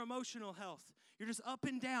in your emotional health? You're just up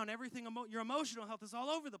and down. Everything, your emotional health is all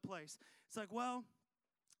over the place. It's like, well,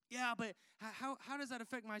 yeah, but how does that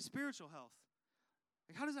affect my spiritual health?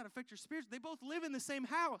 How does that affect your spiritual? They both live in the same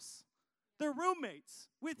house. They're roommates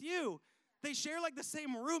with you. They share the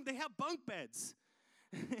same room. They have bunk beds.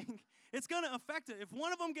 It's going to affect it. If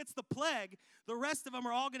one of them gets the plague, the rest of them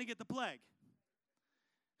are all going to get the plague.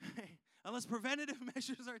 Unless preventative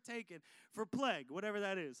measures are taken for plague, whatever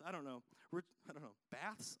that is. I don't know.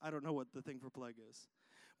 Baths? I don't know what the thing for plague is.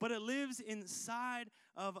 But it lives inside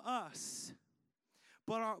of us.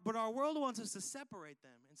 But our world wants us to separate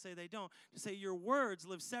them and say they don't. To say your words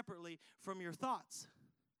live separately from your thoughts.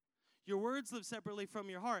 Your words live separately from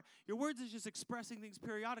your heart. Your words is just expressing things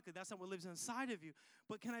periodically. That's not what lives inside of you.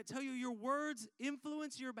 But can I tell you, your words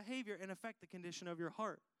influence your behavior and affect the condition of your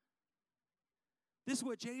heart. This is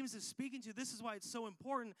what James is speaking to. This is why it's so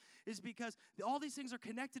important, is because all these things are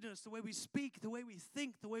connected in us. The way we speak, the way we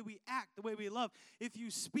think, the way we act, the way we love. If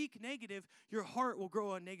you speak negative, your heart will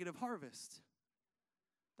grow a negative harvest.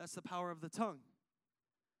 That's the power of the tongue.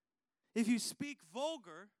 If you speak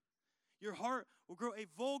vulgar, your heart will grow a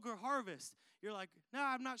vulgar harvest. You're like, no,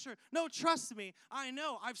 I'm not sure. No, trust me. I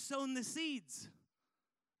know. I've sown the seeds.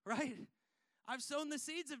 Right? I've sown the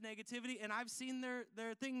seeds of negativity, and I've seen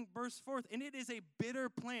their thing burst forth. And it is a bitter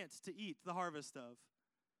plant to eat the harvest of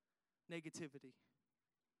negativity.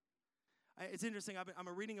 It's interesting. I'm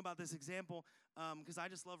reading about this example because I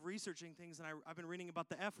just love researching things, and I've been reading about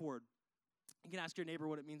the F word. You can ask your neighbor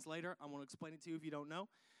what it means later. I won't explain it to you if you don't know.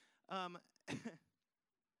 And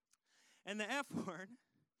the F word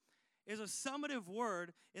is a summative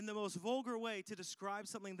word in the most vulgar way to describe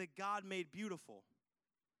something that God made beautiful.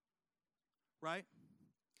 Right?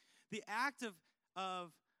 The act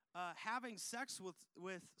of having sex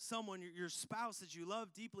with someone, your spouse that you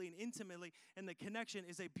love deeply and intimately, and the connection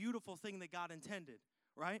is a beautiful thing that God intended,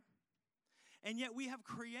 right? And yet we have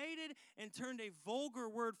created and turned a vulgar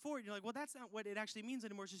word for it. You're like, well, that's not what it actually means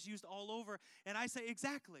anymore. It's just used all over. And I say,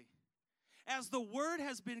 exactly. As the word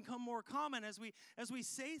has become more common, as we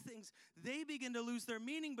say things, they begin to lose their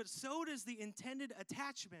meaning, but so does the intended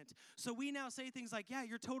attachment. So we now say things like, yeah,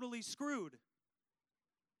 you're totally screwed.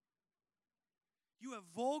 You have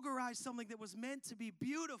vulgarized something that was meant to be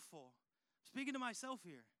beautiful. Speaking to myself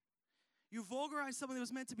here. You vulgarize something that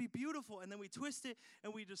was meant to be beautiful, and then we twist it,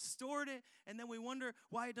 and we distort it, and then we wonder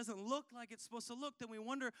why it doesn't look like it's supposed to look. Then we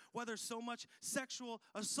wonder why there's so much sexual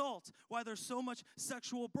assault, why there's so much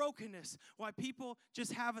sexual brokenness, why people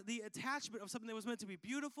just have the attachment of something that was meant to be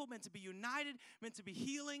beautiful, meant to be united, meant to be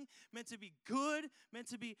healing, meant to be good, meant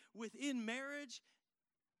to be within marriage.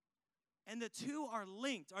 And the two are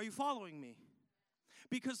linked. Are you following me?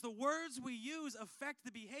 Because the words we use affect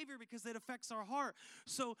the behavior because it affects our heart.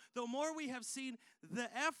 So the more we have seen the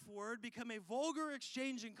F word become a vulgar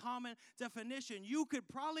exchange in common definition, you could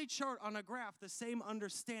probably chart on a graph the same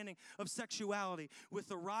understanding of sexuality with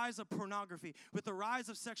the rise of pornography, with the rise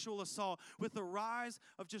of sexual assault, with the rise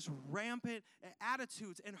of just rampant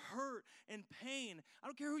attitudes and hurt and pain. I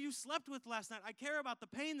don't care who you slept with last night. I care about the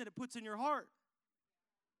pain that it puts in your heart.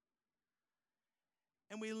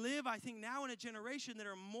 And we live, I think, now in a generation that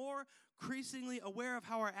are more increasingly aware of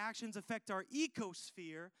how our actions affect our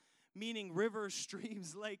ecosphere, meaning rivers,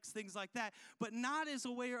 streams, lakes, things like that, but not as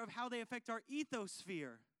aware of how they affect our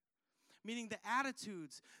ethosphere, meaning the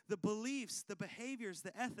attitudes, the beliefs, the behaviors,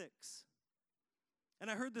 the ethics.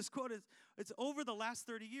 And I heard this quote, it's over the last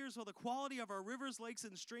 30 years, while the quality of our rivers, lakes,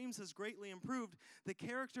 and streams has greatly improved, the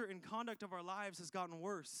character and conduct of our lives has gotten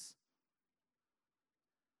worse.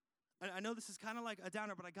 I know this is kind of like a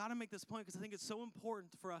downer, but I got to make this point because I think it's so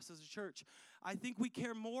important for us as a church. I think we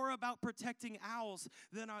care more about protecting owls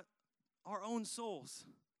than our own souls.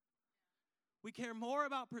 We care more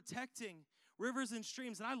about protecting rivers and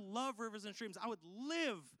streams. And I love rivers and streams. I would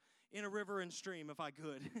live in a river and stream if I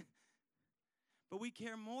could. But we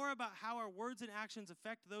care more about how our words and actions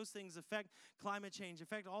affect those things, affect climate change,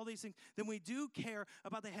 affect all these things, than we do care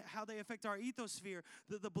about how they affect our ethosphere,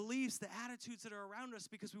 the beliefs, the attitudes that are around us,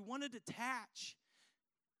 because we want to detach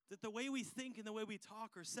that the way we think and the way we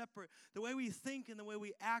talk are separate. The way we think and the way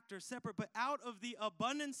we act are separate. But out of the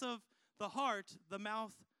abundance of the heart, the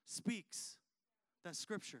mouth speaks. That's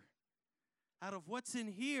Scripture. Out of what's in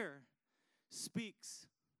here speaks.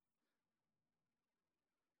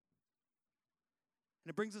 And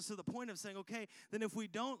it brings us to the point of saying, okay, then if we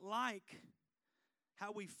don't like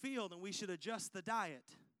how we feel, then we should adjust the diet.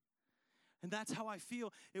 And that's how I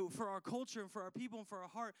feel for our culture and for our people and for our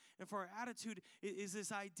heart and for our attitude is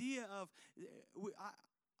this idea of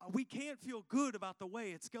we can't feel good about the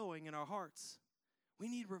way it's going in our hearts. We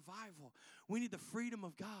need revival. We need the freedom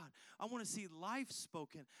of God. I want to see life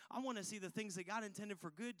spoken. I want to see the things that God intended for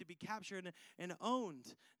good to be captured and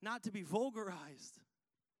owned, not to be vulgarized.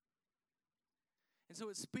 And so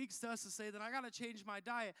it speaks to us to say that I got to change my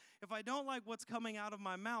diet. If I don't like what's coming out of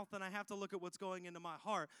my mouth, then I have to look at what's going into my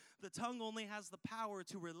heart. The tongue only has the power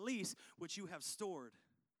to release what you have stored.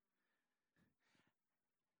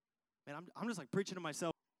 Man, I'm just like preaching to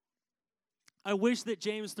myself. I wish that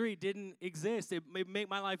James 3 didn't exist. It may make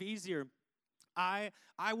my life easier. I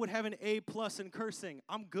would have an A+ in cursing.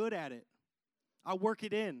 I'm good at it. I work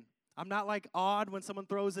it in. I'm not like odd when someone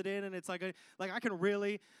throws it in and it's like I can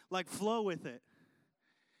really like flow with it.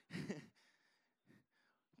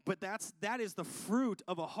 But that is the fruit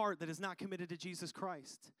of a heart that is not committed to Jesus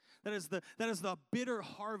Christ. That is the bitter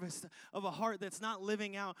harvest of a heart that's not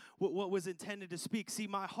living out what was intended to speak. See,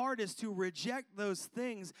 my heart is to reject those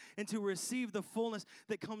things and to receive the fullness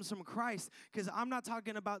that comes from Christ. Because I'm not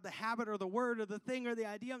talking about the habit or the word or the thing or the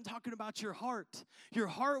idea. I'm talking about your heart. Your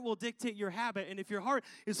heart will dictate your habit. And if your heart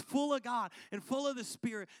is full of God and full of the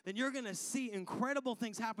Spirit, then you're going to see incredible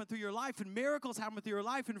things happen through your life and miracles happen through your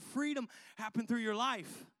life and freedom happen through your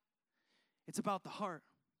life. It's about the heart.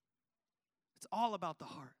 It's all about the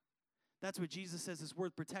heart. That's what Jesus says is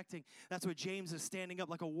worth protecting. That's what James is standing up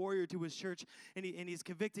like a warrior to his church, and he's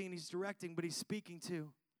convicting and he's directing, but he's speaking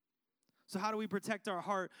to. So how do we protect our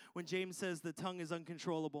heart when James says the tongue is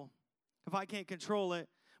uncontrollable? If I can't control it,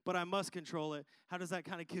 but I must control it, how does that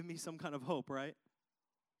kind of give me some kind of hope, right?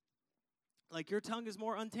 Like your tongue is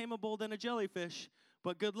more untamable than a jellyfish,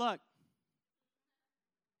 but good luck.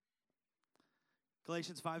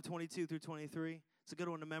 Galatians 5:22 through 23. It's a good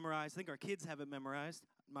one to memorize. I think our kids have it memorized.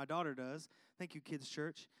 My daughter does. Thank you, Kids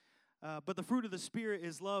Church. But the fruit of the Spirit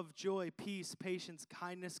is love, joy, peace, patience,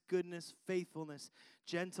 kindness, goodness, faithfulness,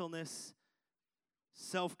 gentleness,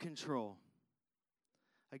 self-control.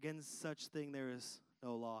 Against such thing there is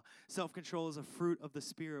no law. Self-control is a fruit of the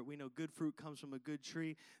Spirit. We know good fruit comes from a good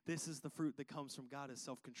tree. This is the fruit that comes from God, is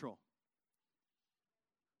self-control.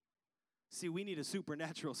 See, we need a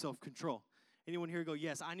supernatural self-control. Anyone here go,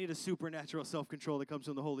 yes, I need a supernatural self-control that comes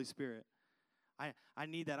from the Holy Spirit. I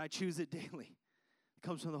need that. I choose it daily. It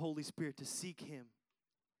comes from the Holy Spirit to seek Him.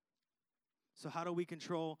 So how do we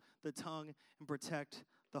control the tongue and protect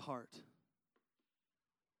the heart?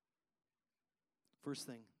 First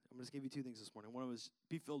thing, I'm going to give you two things this morning. One was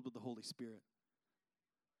be filled with the Holy Spirit.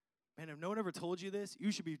 Man, if no one ever told you this,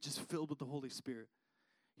 you should be just filled with the Holy Spirit.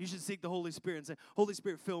 You should seek the Holy Spirit and say, Holy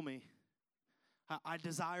Spirit, fill me. I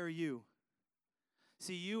desire you.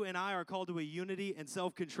 See, you and I are called to a unity and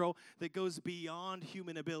self-control that goes beyond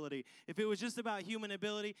human ability. If it was just about human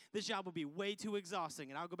ability, this job would be way too exhausting,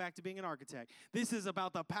 and I'll go back to being an architect. This is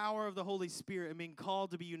about the power of the Holy Spirit and being called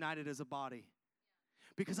to be united as a body.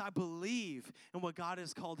 Because I believe in what God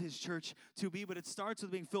has called His church to be, but it starts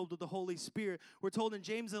with being filled with the Holy Spirit. We're told in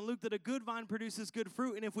James and Luke that a good vine produces good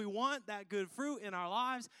fruit, and if we want that good fruit in our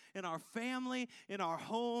lives, in our family, in our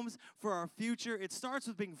homes, for our future, it starts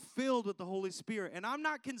with being filled with the Holy Spirit. And I'm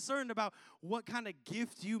not concerned about what kind of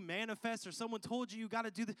gift you manifest or someone told you got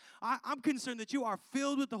to do this. I'm concerned that you are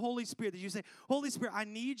filled with the Holy Spirit, that you say, Holy Spirit, I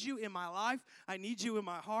need you in my life. I need you in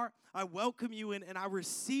my heart. I welcome you in, and I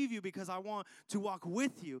receive you because I want to walk with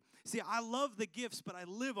you. See, I love the gifts, but I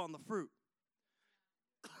live on the fruit.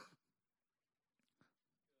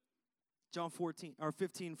 John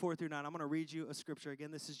 15, 4 through 9. I'm going to read you a scripture.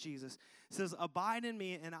 Again, this is Jesus. It says, abide in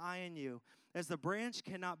me and I in you. As the branch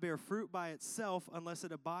cannot bear fruit by itself unless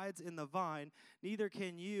it abides in the vine, neither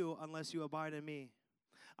can you unless you abide in me.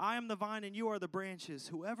 I am the vine and you are the branches.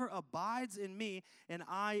 Whoever abides in me and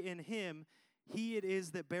I in him, he it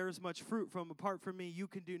is that bears much fruit. Apart from me, you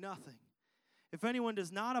can do nothing. If anyone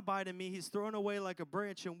does not abide in me, he's thrown away like a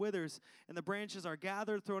branch and withers, and the branches are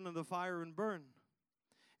gathered, thrown into the fire, and burned.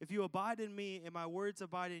 If you abide in me and my words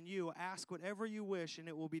abide in you, ask whatever you wish, and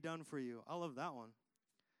it will be done for you. I love that one.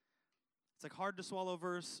 It's like hard to swallow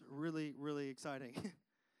verse, really, really exciting.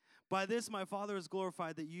 By this my Father is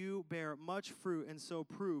glorified, that you bear much fruit and so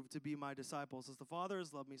prove to be my disciples. As the Father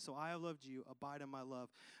has loved me, so I have loved you. Abide in my love.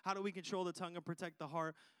 How do we control the tongue and protect the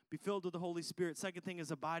heart? Be filled with the Holy Spirit. Second thing is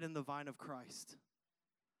abide in the vine of Christ.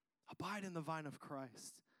 Abide in the vine of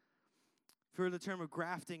Christ. If you heard the term of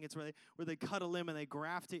grafting, it's where they cut a limb and they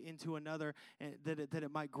graft it into another, and that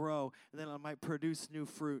it might grow, and then it might produce new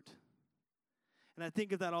fruit. And I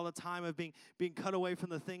think of that all the time, of being cut away from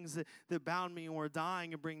the things that bound me and were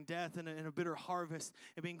dying and bring death and a bitter harvest,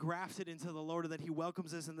 and being grafted into the Lord, and that he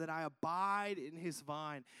welcomes us, and that I abide in his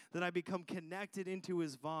vine, that I become connected into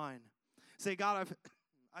his vine. Say, God,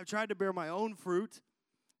 I've tried to bear my own fruit.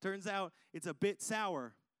 Turns out it's a bit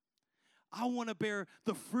sour. I want to bear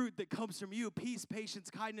the fruit that comes from you, peace, patience,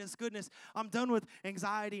 kindness, goodness. I'm done with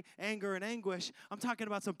anxiety, anger, and anguish. I'm talking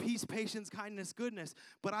about some peace, patience, kindness, goodness.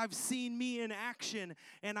 But I've seen me in action,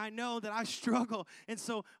 and I know that I struggle. And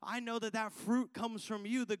so I know that fruit comes from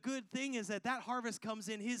you. The good thing is that harvest comes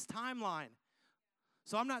in his timeline.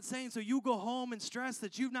 So I'm not saying so you go home and stress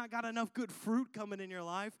that you've not got enough good fruit coming in your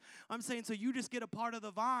life. I'm saying so you just get a part of the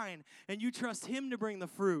vine and you trust him to bring the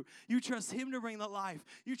fruit. You trust him to bring the life.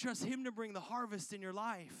 You trust him to bring the harvest in your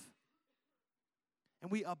life. And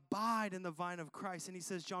we abide in the vine of Christ. And he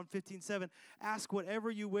says, John 15:7, ask whatever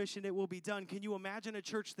you wish and it will be done. Can you imagine a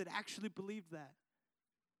church that actually believed that?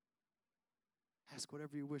 Ask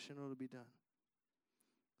whatever you wish and it will be done.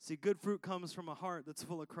 See, good fruit comes from a heart that's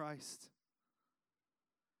full of Christ.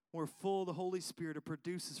 We're full of the Holy Spirit. It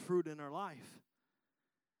produces fruit in our life.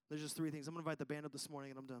 There's just three things. I'm going to invite the band up this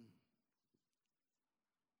morning, and I'm done.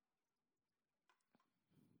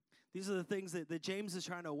 These are the things that James is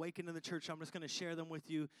trying to awaken in the church. I'm just going to share them with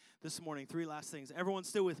you this morning. Three last things. Everyone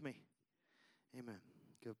still with me? Amen.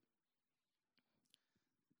 Good.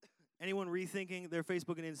 Anyone rethinking their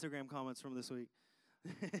Facebook and Instagram comments from this week?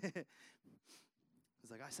 It's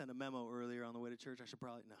like, I sent a memo earlier on the way to church. I should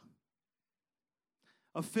probably know.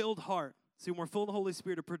 A filled heart. See, when we're full of the Holy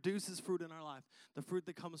Spirit, it produces fruit in our life, the fruit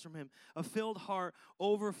that comes from him. A filled heart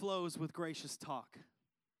overflows with gracious talk.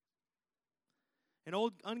 An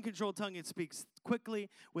old, uncontrolled tongue, it speaks quickly,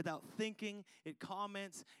 without thinking. It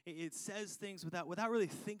comments. It says things without really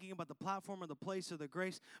thinking about the platform or the place or the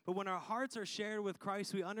grace. But when our hearts are shared with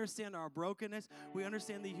Christ, we understand our brokenness. We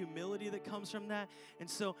understand the humility that comes from that. And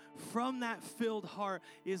so from that filled heart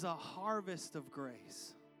is a harvest of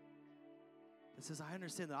grace. It says, I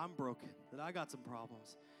understand that I'm broken, that I got some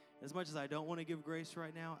problems. As much as I don't want to give grace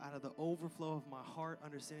right now, out of the overflow of my heart,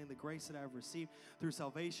 understanding the grace that I've received through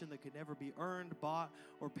salvation that could never be earned, bought,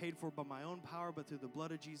 or paid for by my own power, but through the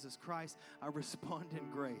blood of Jesus Christ, I respond in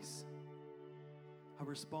grace. I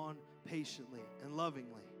respond patiently and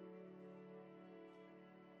lovingly.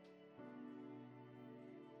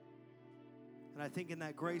 And I think in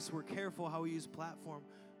that grace, we're careful how we use platform.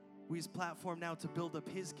 We use platform now to build up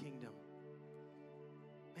his kingdom.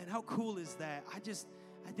 Man, how cool is that?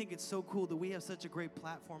 I think it's so cool that we have such a great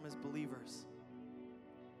platform as believers.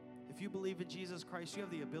 If you believe in Jesus Christ, you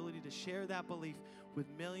have the ability to share that belief with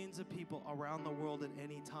millions of people around the world at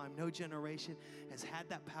any time. No generation has had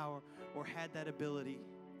that power or had that ability.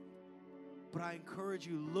 But I encourage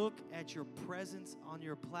you, look at your presence on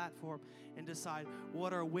your platform and decide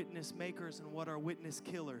what are witness makers and what are witness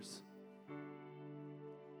killers.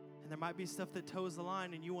 There might be stuff that toes the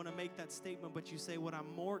line and you want to make that statement, but you say, what I'm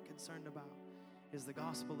more concerned about is the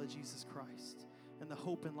gospel of Jesus Christ and the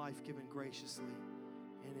hope in life given graciously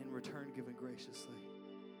and in return given graciously.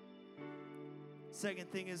 Second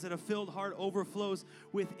thing is that a filled heart overflows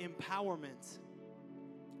with empowerment.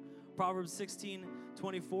 Proverbs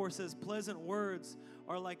 16:24 says, pleasant words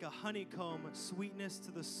are like a honeycomb, sweetness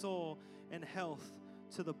to the soul and health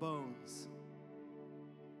to the bones.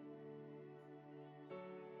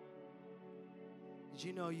 Did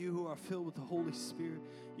you know, you who are filled with the Holy Spirit,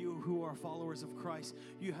 you who are followers of Christ,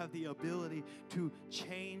 you have the ability to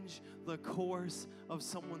change the course of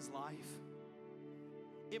someone's life?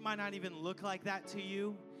 It might not even look like that to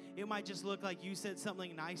you. It might just look like you said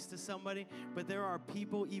something nice to somebody, but there are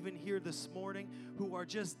people even here this morning who are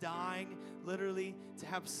just dying, literally, to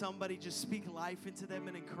have somebody just speak life into them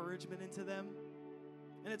and encouragement into them.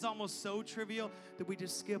 And it's almost so trivial that we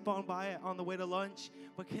just skip on by it on the way to lunch.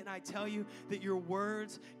 But can I tell you that your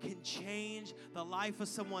words can change the life of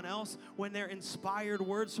someone else when they're inspired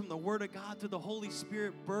words from the Word of God through the Holy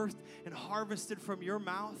Spirit birthed and harvested from your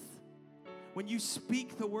mouth? When you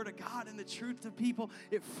speak the word of God and the truth to people,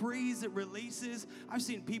 it frees, it releases. I've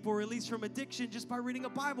seen people release from addiction just by reading a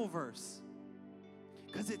Bible verse.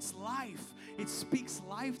 Because it's life. It speaks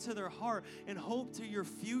life to their heart and hope to your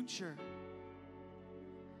future.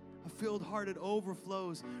 A filled heart, it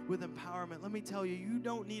overflows with empowerment. Let me tell you, you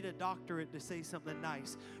don't need a doctorate to say something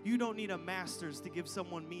nice. You don't need a master's to give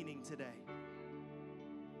someone meaning today.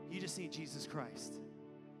 You just need Jesus Christ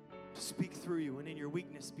to speak through you, and in your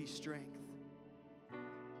weakness be strength.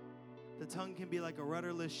 The tongue can be like a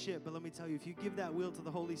rudderless ship, but let me tell you, if you give that wheel to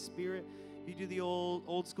the Holy Spirit, you do the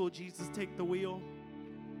old school Jesus take the wheel,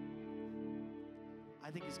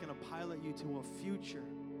 I think he's going to pilot you to a future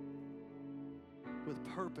with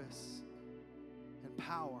purpose and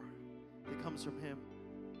power that comes from him.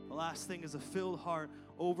 The last thing is a filled heart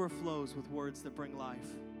overflows with words that bring life.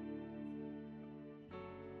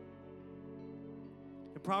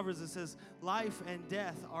 In Proverbs it says, life and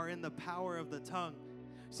death are in the power of the tongue.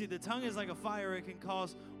 See, the tongue is like a fire. It can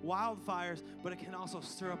cause wildfires, but it can also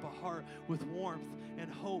stir up a heart with warmth and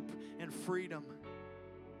hope and freedom.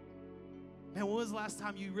 Man, when was the last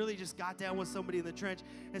time you really just got down with somebody in the trench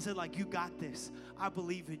and said, like, you got this. I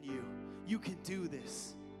believe in you. You can do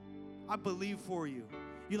this. I believe for you.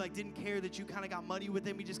 You like didn't care that you kind of got muddy with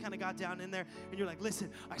them. You just kind of got down in there and you're like, listen,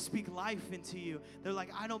 I speak life into you. They're like,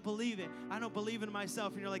 I don't believe it. I don't believe in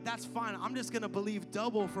myself. And you're like, that's fine. I'm just going to believe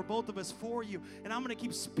double for both of us for you. And I'm going to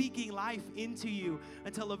keep speaking life into you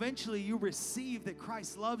until eventually you receive that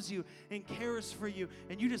Christ loves you and cares for you.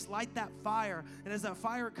 And you just light that fire. And as that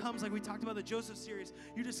fire comes, like we talked about the Joseph series,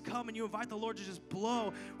 you just come and you invite the Lord to just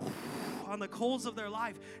blow on the coals of their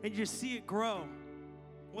life and you just see it grow.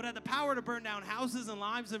 What had the power to burn down houses and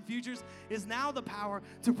lives and futures is now the power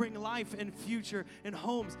to bring life and future and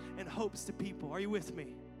homes and hopes to people. Are you with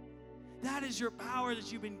me? That is your power that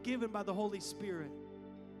you've been given by the Holy Spirit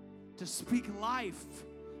to speak life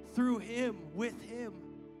through him, with him,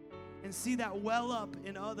 and see that well up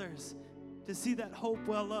in others, to see that hope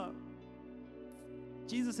well up.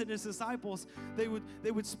 Jesus and his disciples, they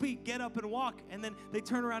would speak, get up and walk, and then they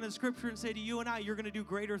turn around in Scripture and say to you and I, you're going to do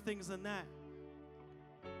greater things than that.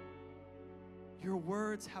 Your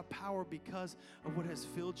words have power because of what has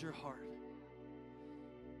filled your heart.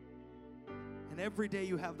 And every day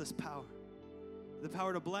you have this power. The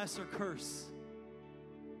power to bless or curse.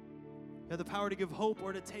 You have the power to give hope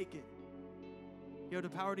or to take it. You have the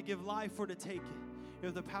power to give life or to take it. You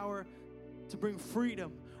have the power to bring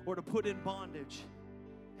freedom or to put in bondage.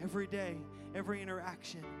 Every day, every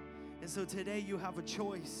interaction. And so today you have a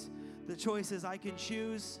choice. The choice is I can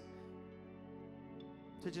choose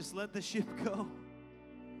to just let the ship go.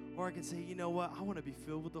 Or I can say, you know what? I want to be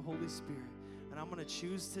filled with the Holy Spirit. And I'm going to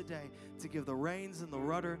choose today to give the reins and the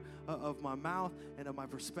rudder of my mouth and of my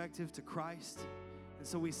perspective to Christ. And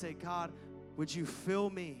so we say, God, would you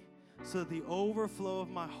fill me so that the overflow of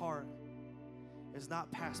my heart is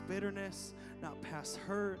not past bitterness, not past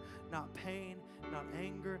hurt, not pain, not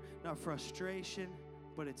anger, not frustration,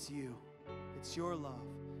 but it's you. It's your love.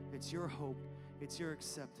 It's your hope. It's your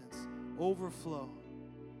acceptance. Overflow.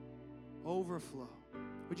 Overflow.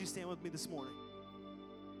 Would you stand with me this morning?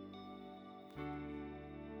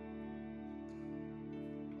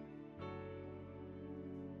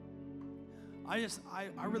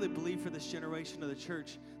 I really believe for this generation of the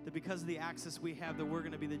church that because of the access we have, that we're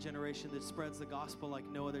going to be the generation that spreads the gospel like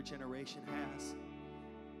no other generation has.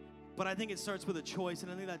 But I think it starts with a choice,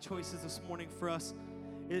 and I think that choice is this morning for us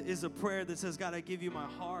is a prayer that says, God, I give you my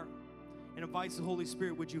heart, and invites the Holy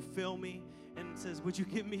Spirit, would you fill me? And it says, would you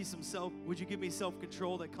give me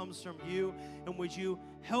self-control that comes from you? And would you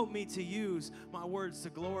help me to use my words to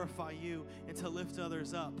glorify you and to lift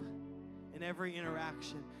others up in every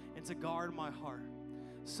interaction and to guard my heart?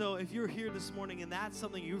 So if you're here this morning and that's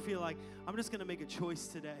something you feel like, I'm just going to make a choice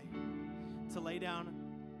today to lay down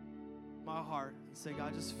my heart and say,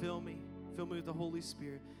 God, just fill me with the Holy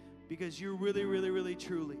Spirit, because you really, really, really,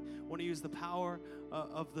 truly want to use the power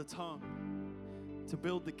of the tongue to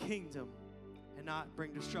build the kingdom and not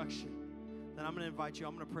bring destruction, then I'm going to invite you.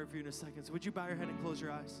 I'm going to pray for you in a second. So would you bow your head and close your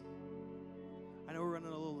eyes? I know we're running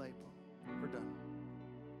a little late, but we're done.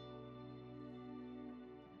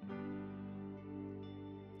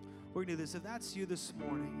 We're going to do this. If that's you this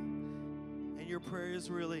morning and your prayer is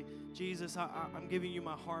really, Jesus, I'm giving you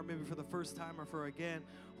my heart maybe for the first time or for again.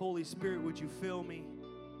 Holy Spirit, would you fill me?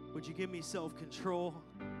 Would you give me self-control?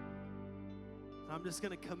 And I'm just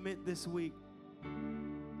going to commit this week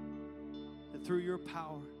that through your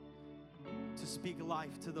power to speak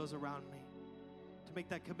life to those around me, to make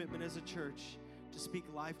that commitment as a church, to speak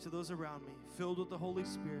life to those around me, filled with the Holy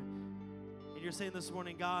Spirit. And you're saying this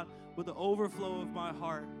morning, God, with the overflow of my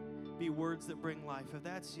heart, be words that bring life. If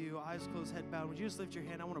that's you, eyes closed, head bowed, would you just lift your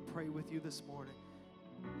hand? I want to pray with you this morning.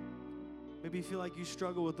 Maybe you feel like you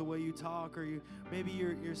struggle with the way you talk, or maybe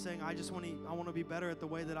you're saying, I want to be better at the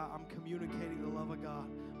way that I'm communicating the love of God.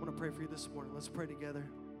 I want to pray for you this morning. Let's pray together.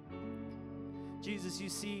 Jesus, you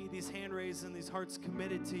see these hand raised and these hearts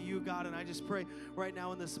committed to you, God, and I just pray right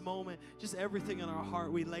now in this moment, just everything in our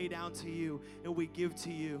heart we lay down to you and we give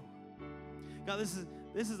to you. God,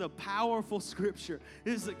 this is a powerful scripture.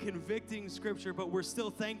 This is a convicting scripture, but we're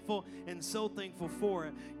still thankful and so thankful for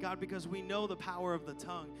it, God, because we know the power of the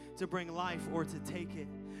tongue to bring life or to take it.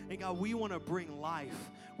 And God, we want to bring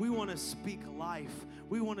life. We want to speak life.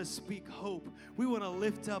 We want to speak hope. We want to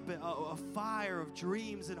lift up a fire of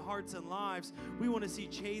dreams and hearts and lives. We want to see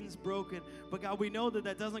chains broken. But God, we know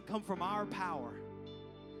that doesn't come from our power.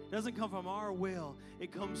 It doesn't come from our will.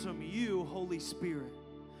 It comes from you, Holy Spirit.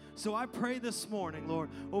 So I pray this morning, Lord,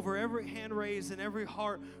 over every hand raised and every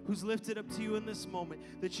heart who's lifted up to you in this moment,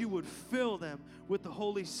 that you would fill them with the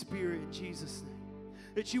Holy Spirit in Jesus' name.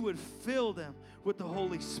 That you would fill them with the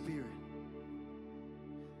Holy Spirit.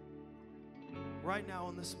 Right now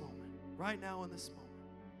in this moment. Right now in this moment.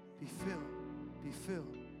 Be filled. Be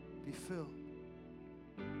filled. Be filled.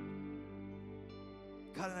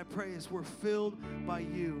 God, and I pray as we're filled by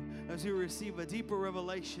you, as we receive a deeper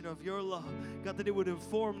revelation of your love, God, that it would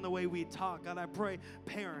inform the way we talk. God, I pray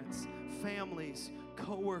parents, families,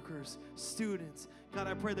 co-workers, students, God,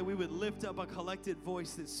 I pray that we would lift up a collected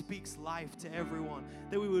voice that speaks life to everyone,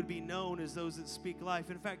 that we would be known as those that speak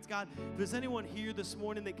life. In fact, God, if there's anyone here this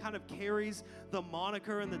morning that kind of carries the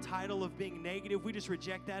moniker and the title of being negative, we just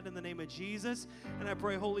reject that in the name of Jesus. And I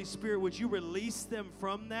pray, Holy Spirit, would you release them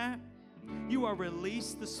from that? You are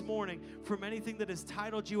released this morning from anything that has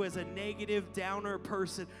titled you as a negative, downer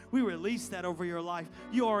person. We release that over your life.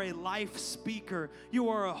 You are a life speaker. You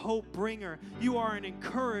are a hope bringer. You are an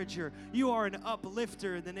encourager. You are an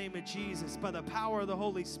uplifter in the name of Jesus. By the power of the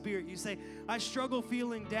Holy Spirit, you say, I struggle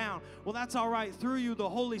feeling down. Well, that's all right. Through you, the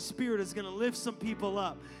Holy Spirit is going to lift some people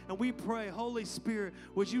up. And we pray, Holy Spirit,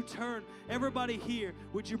 would you turn everybody here?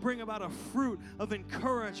 Would you bring about a fruit of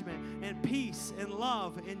encouragement and peace and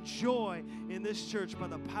love and joy in this church by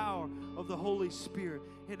the power of the Holy Spirit?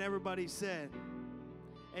 And everybody said,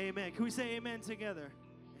 amen. Can we say amen together?